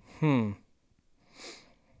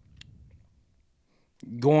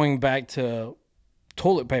 Going back to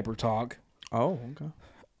toilet paper talk, Oh, okay.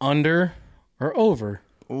 under or over?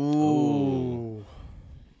 Ooh.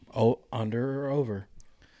 Oh, under or over?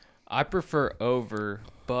 I prefer over,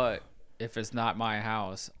 but if it's not my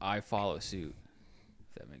house, I follow suit.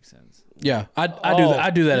 If that makes sense. Yeah, I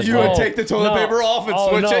do that as You well. would take the toilet paper off and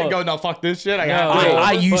switch it and go, no, fuck this shit. I got No.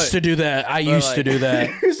 I But- used to do that. I used to do that.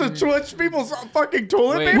 You used to switch people's fucking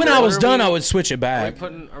toilet Wait, paper. When I was Are done, we- I would switch it Are we back.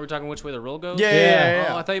 talking which way the roll goes? Yeah.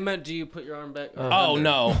 Oh, I thought you meant do you put your arm back? Oh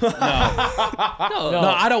no, no, No. no!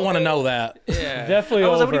 I don't want to know that. Yeah. Definitely I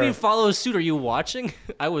was like, over. what do you mean follow suit? Are you watching?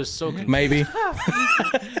 I was so confused. Maybe.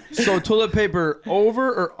 So toilet paper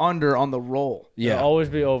over or under on the roll? It'll Yeah. always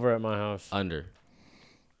be over at my house. Under.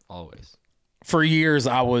 Always. For years,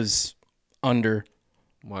 I was under.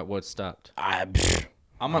 What stopped? I'm an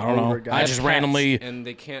I don't know. over guy. I just Cats, randomly. and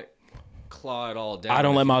they can't claw it all down. I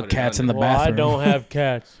don't if let you my put it cats in under. the Well, I bathroom. don't have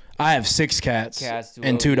cats. I have 6 cats, Cats do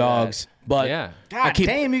and 2 over that. dogs. But Yeah. God I keep-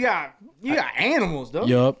 damn, you got animals, though.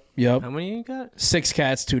 Yup. How many you got? 6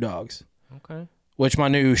 cats, 2 dogs. Okay. Which my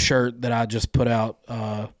new shirt that I just put out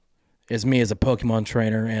is me as a Pokemon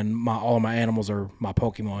trainer, and all of my animals are my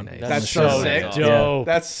Pokemon. That's so so sick. dope.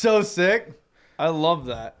 That's so sick. I love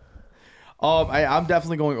that. I'm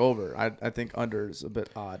definitely going over. I think under is a bit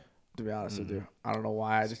odd, to be honest with you. I don't know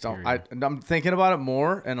why. I just don't. I'm thinking about it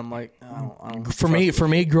more, and I'm like, I don't For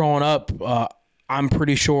me, growing up, I'm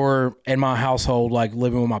pretty sure in my household, like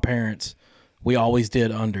living with my parents, we always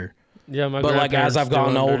did under. Yeah, my But like as grandparents I've do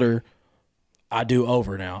gotten under. older, I do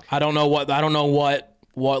over now. I don't know what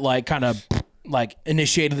like kind of like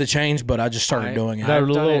initiated the change, but I just started doing it. That I've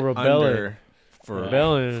done little it rebellion. under for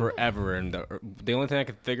Rebellion. forever, and the only thing I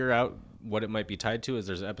could figure out what it might be tied to is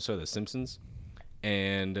there's an episode of The Simpsons,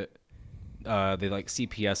 and they like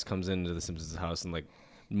CPS comes into The Simpsons' house and like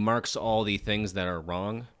marks all the things that are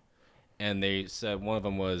wrong, and they said one of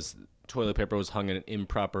them was toilet paper was hung in an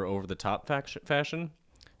improper over the top fashion.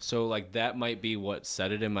 So like that might be what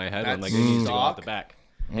set it in my head, and like it needs to go out the back.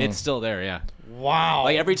 It's still there, yeah. Wow.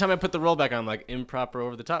 Like every time I put the roll back on, I'm like improper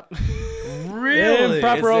over the top. Really? It's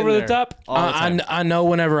Proper in over the there. top. All the time. I know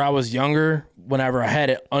whenever I was younger, whenever I had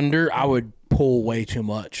it under, I would pull way too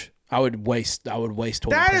much. I would waste toilet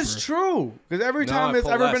That paper. is true. Because every No, time I it's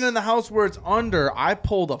pull ever less. been in the house where it's under, I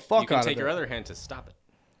pull the fuck You can out take of your it. other hand to stop it.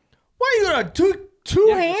 Why you gonna two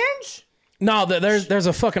hands? No, there's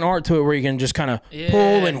a fucking art to it where you can just kind of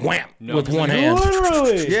pull and wham with one hand.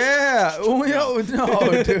 Literally. Yeah.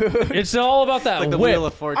 No, dude. It's all about that Like the whip. Wheel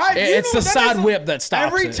of Fortune. It's the side whip that stops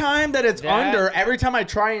Every it. time that it's under, every time I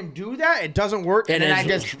try and do that, it doesn't work, and It then I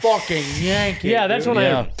is- just fucking yank it. Yeah, that's dude. when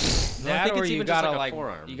Yeah. I. That think or it's you even just gotta like a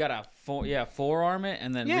forearm. you gotta forearm it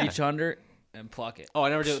and then Yeah. reach under and pluck it. Oh, I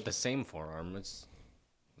never did it with the same forearm. It's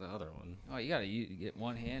the other one. Oh, you gotta get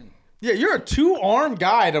one hand. Yeah, you're a 2-arm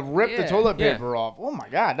guy to rip the Yeah, toilet yeah. paper off. Oh my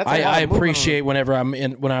god, that's a lot I of movement. appreciate whenever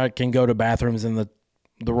when I can go to bathrooms and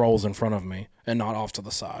the rolls in front of me and not off to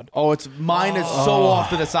the side. Oh, mine is so off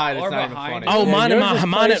to the side. It's Or not even behind funny. Oh, Yeah, mine in yours is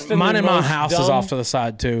placed in mine the in my most house is dumb- off to the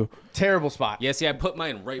side too. Terrible spot. Yeah, see, I put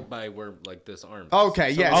mine right by where like this arm. Is.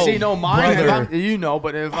 Okay, yeah. Oh, See, no, mine. brother.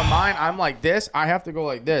 But if I'm mine, I'm like this. I have to go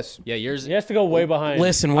like this. Yeah, yours. He has to go way behind.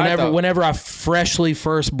 Listen, whenever I freshly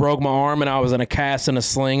first broke my arm and I was in a cast and a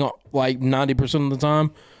sling like 90% of the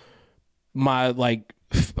time,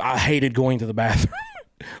 I hated going to the bathroom.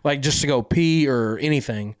 Like just to go pee or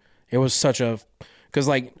anything. It was because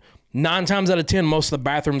like 9 times out of 10, most of the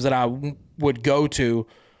bathrooms that I would go to,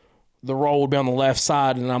 the roll would be on the left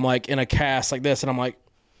side and I'm like in a cast like this and I'm like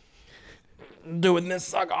doing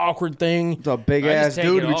this like awkward thing. It's a big I ass just take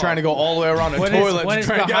dude it be off. trying to go all the way around the When toilet. it's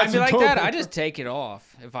to try and get behind me some like toilet that, I paper. just take it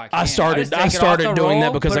off if I can. I just started take it off started the doing that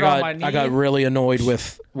roll, because put it on my I got knee. really annoyed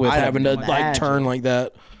with I'd having to like imagine. turn like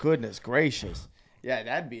that. Goodness gracious. Yeah,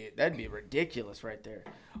 that'd be ridiculous right there.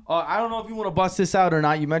 I don't know if you want to bust this out or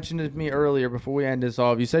not. You mentioned it to me earlier before we end this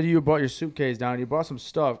off. You said you brought your suitcase down. You brought some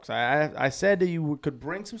stuff. 'Cause I said that you could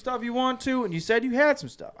bring some stuff you want to, and you said you had some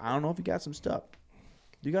stuff. I don't know if you got some stuff.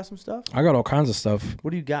 You got some stuff? I got all kinds of stuff.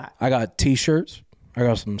 What do you got? I got T-shirts. I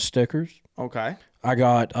got some stickers. Okay. I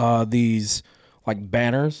got these like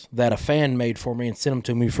banners that a fan made for me and sent them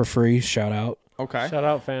to me for free. Shout out. Okay. Shout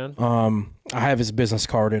out, fan. I have his business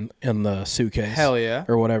card in the suitcase. Hell yeah.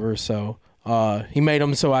 Or whatever. So he made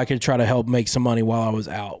them so I could try to help make some money while I was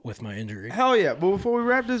out with my injury. Hell yeah. But before we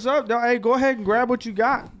wrap this up, hey, go ahead and grab what you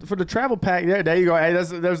got for the travel pack. There you go. Hey,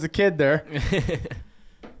 there's the kid there.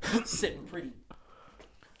 Sitting pretty.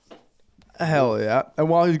 Hell yeah. And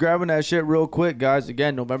while he's grabbing that shit real quick, guys,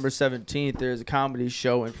 again, November 17th, there's a comedy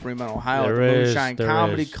show in Fremont, Ohio at the There is, Moonshine there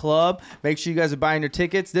Comedy is. Club. Make sure you guys are buying your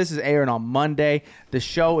tickets. This is airing on Monday. The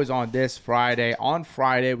show is on this Friday. On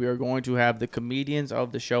Friday, we are going to have the comedians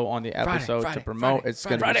of the show on the episode to promote. It's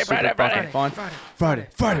going to be super fucking fun. Friday.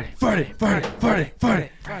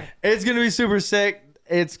 It's going to be super sick.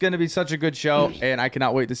 It's going to be such a good show, and I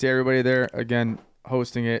cannot wait to see everybody there. Again,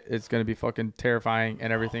 hosting it. It's going to be fucking terrifying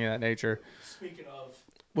and everything of that nature. Speaking of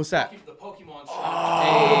What's that? the Pokemon shirt,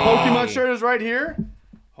 The Pokemon shirt is right here.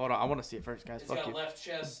 Hold on, I want to see it first, guys. it's Fuck got you. a left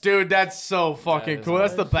chest. Dude, that's so fucking is cool.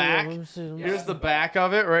 That's the Let back. me see, let me Here's the back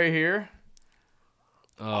of it right here.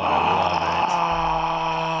 Oh,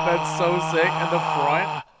 I That's so sick. And the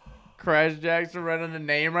front, Crash Jaxon right on the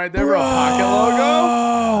name right there for a pocket logo.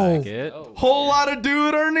 love it. Like it. Whole lot of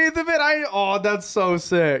dude underneath of it. That's so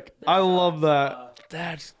sick. I love that.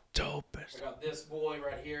 That's dope. I got this boy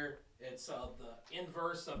right here. It's the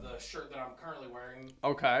inverse of the shirt that I'm currently wearing.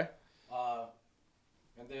 Okay.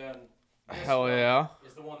 And then this Hell one yeah.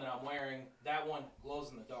 is the one that I'm wearing. That one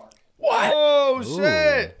glows in the dark. What? Oh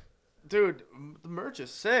shit, dude, the merch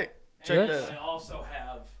is sick. Check And this. I also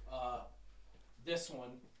have this one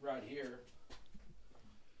right here.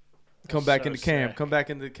 Come back so into cam. sick. Come back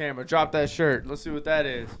into the camera. Drop that shirt. Let's see what that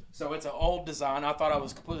is. So it's an old design. I thought I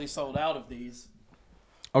was completely sold out of these.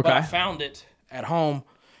 Okay. But I found it at home,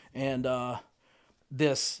 and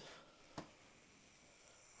this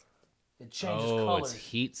it changes Oh, colors. it's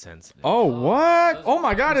heat sensitive. Oh, what? Oh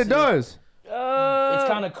my God, it does. It's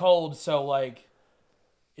kind of cold, so like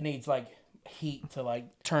it needs like heat to like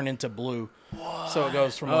turn into blue. So it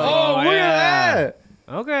goes from like, Oh, look at that.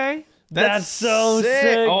 Okay. That's so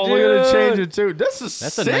sick, Oh, look at it change dude. it too. This is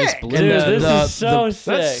That's sick. a nice blue. Dude, And this the- is so the-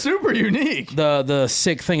 sick. That's super unique. the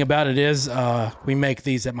sick thing about it is we make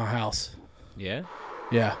these at my house. Yeah.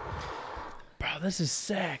 Yeah. Bro, this is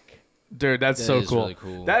sick. Dude, that's That so is cool. really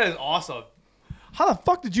cool. That is awesome. How the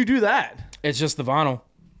fuck did you do that? It's just the vinyl.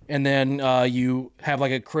 And then you have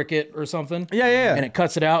like a Cricut or something. Yeah. And it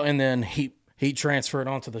cuts it out and then heat transfer it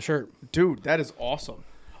onto the shirt. Dude, that is awesome.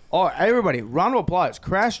 Oh, everybody, round of applause.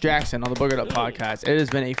 Crash Jaxon on the Boogered Up podcast. It has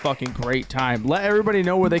been a fucking great time. Let everybody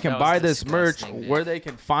know where they can buy this merch, where they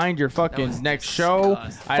can find your fucking next show.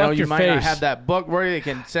 I know you might not have that book, where they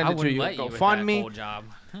can send it to you. GoFundMe.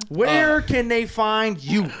 Where can they find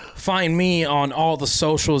you? Find me on all the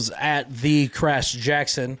socials at the Crash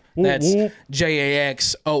Jaxon. That's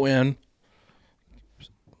Jaxon.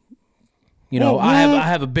 You know, I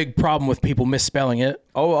have a big problem with people misspelling it.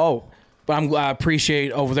 Oh. But I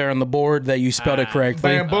appreciate over there on the board that you spelled it correctly.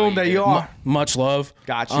 Bam, boom, there you are. Much love.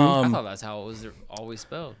 Got you. I thought that's how it was always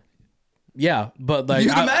spelled. Yeah, but like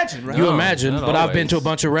you imagine, right? You imagine, not but I've been always. to a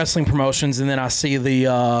bunch of wrestling promotions, and then I see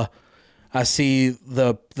the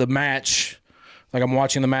match. Like I'm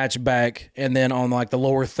watching the match back, and then on like the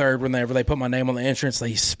lower third, whenever they put my name on the entrance,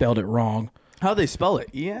 they spelled it wrong. How they spell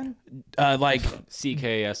it? Ian? Like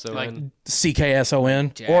CKSON. Like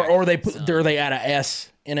CKSON, or they add a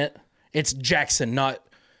S in it. It's Jaxon, not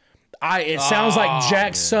It sounds like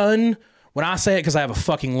Jaxon when I say it because I have a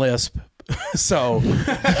fucking lisp. So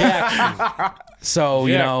Jaxon. So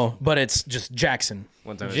you know, but it's just Jaxon.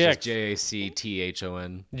 One time it's just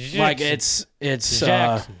JACTHON. Like it's that's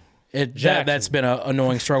been an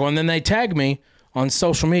annoying struggle. And then they tag me on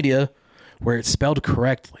social media where it's spelled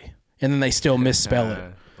correctly, and then they still misspell it.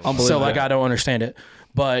 So like I don't understand it.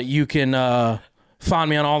 But you can find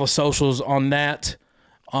me on all the socials on that.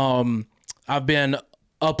 I've been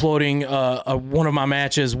uploading one of my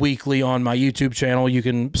matches weekly on my YouTube channel. You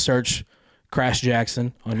can search Crash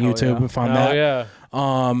Jaxon on YouTube and find that. Yeah.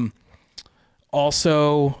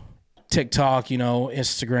 Also TikTok,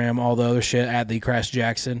 Instagram, all the other shit at the Crash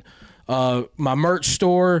Jaxon. My merch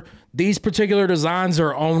store, these particular designs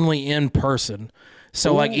are only in person.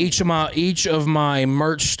 So like each of my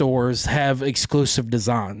merch stores have exclusive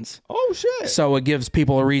designs. Oh shit. So it gives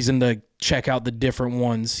people a reason to check out the different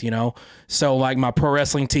ones, So like my pro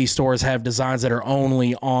wrestling tee stores have designs that are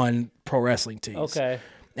only on pro wrestling tees. Okay.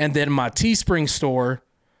 And then my Teespring store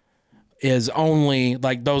is only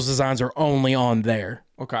like those designs are only on there.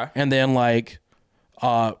 Okay. And then like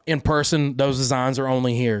in person, those designs are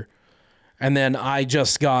only here. And then I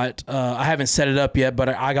just got, I haven't set it up yet, but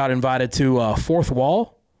I got invited to Fourth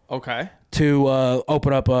Wall. Okay. To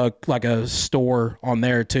open up a store on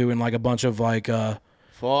there too, and like a bunch of like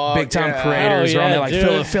big time creators are on there,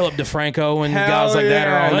 like Philip DeFranco and guys like that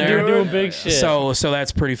are on there. You're doing big shit. So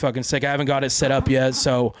that's pretty fucking sick. I haven't got it set up yet,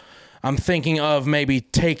 so I'm thinking of maybe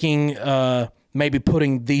putting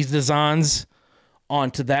these designs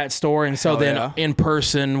onto that store, and so in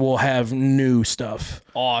person we'll have new stuff.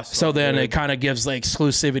 Awesome. So then it kind of gives like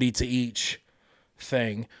exclusivity to each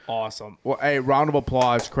thing. Awesome. Well, hey, round of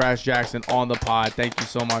applause, Crash Jaxon on the pod. Thank you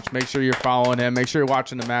so much. Make sure you're following him. Make sure you're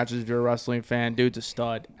watching the matches if you're a wrestling fan. Dude's a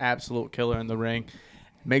stud. Absolute killer in the ring.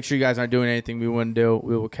 Make sure you guys aren't doing anything we wouldn't do.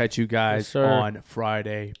 We will catch you guys on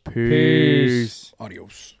Friday. Peace.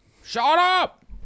 Adios. Shut up!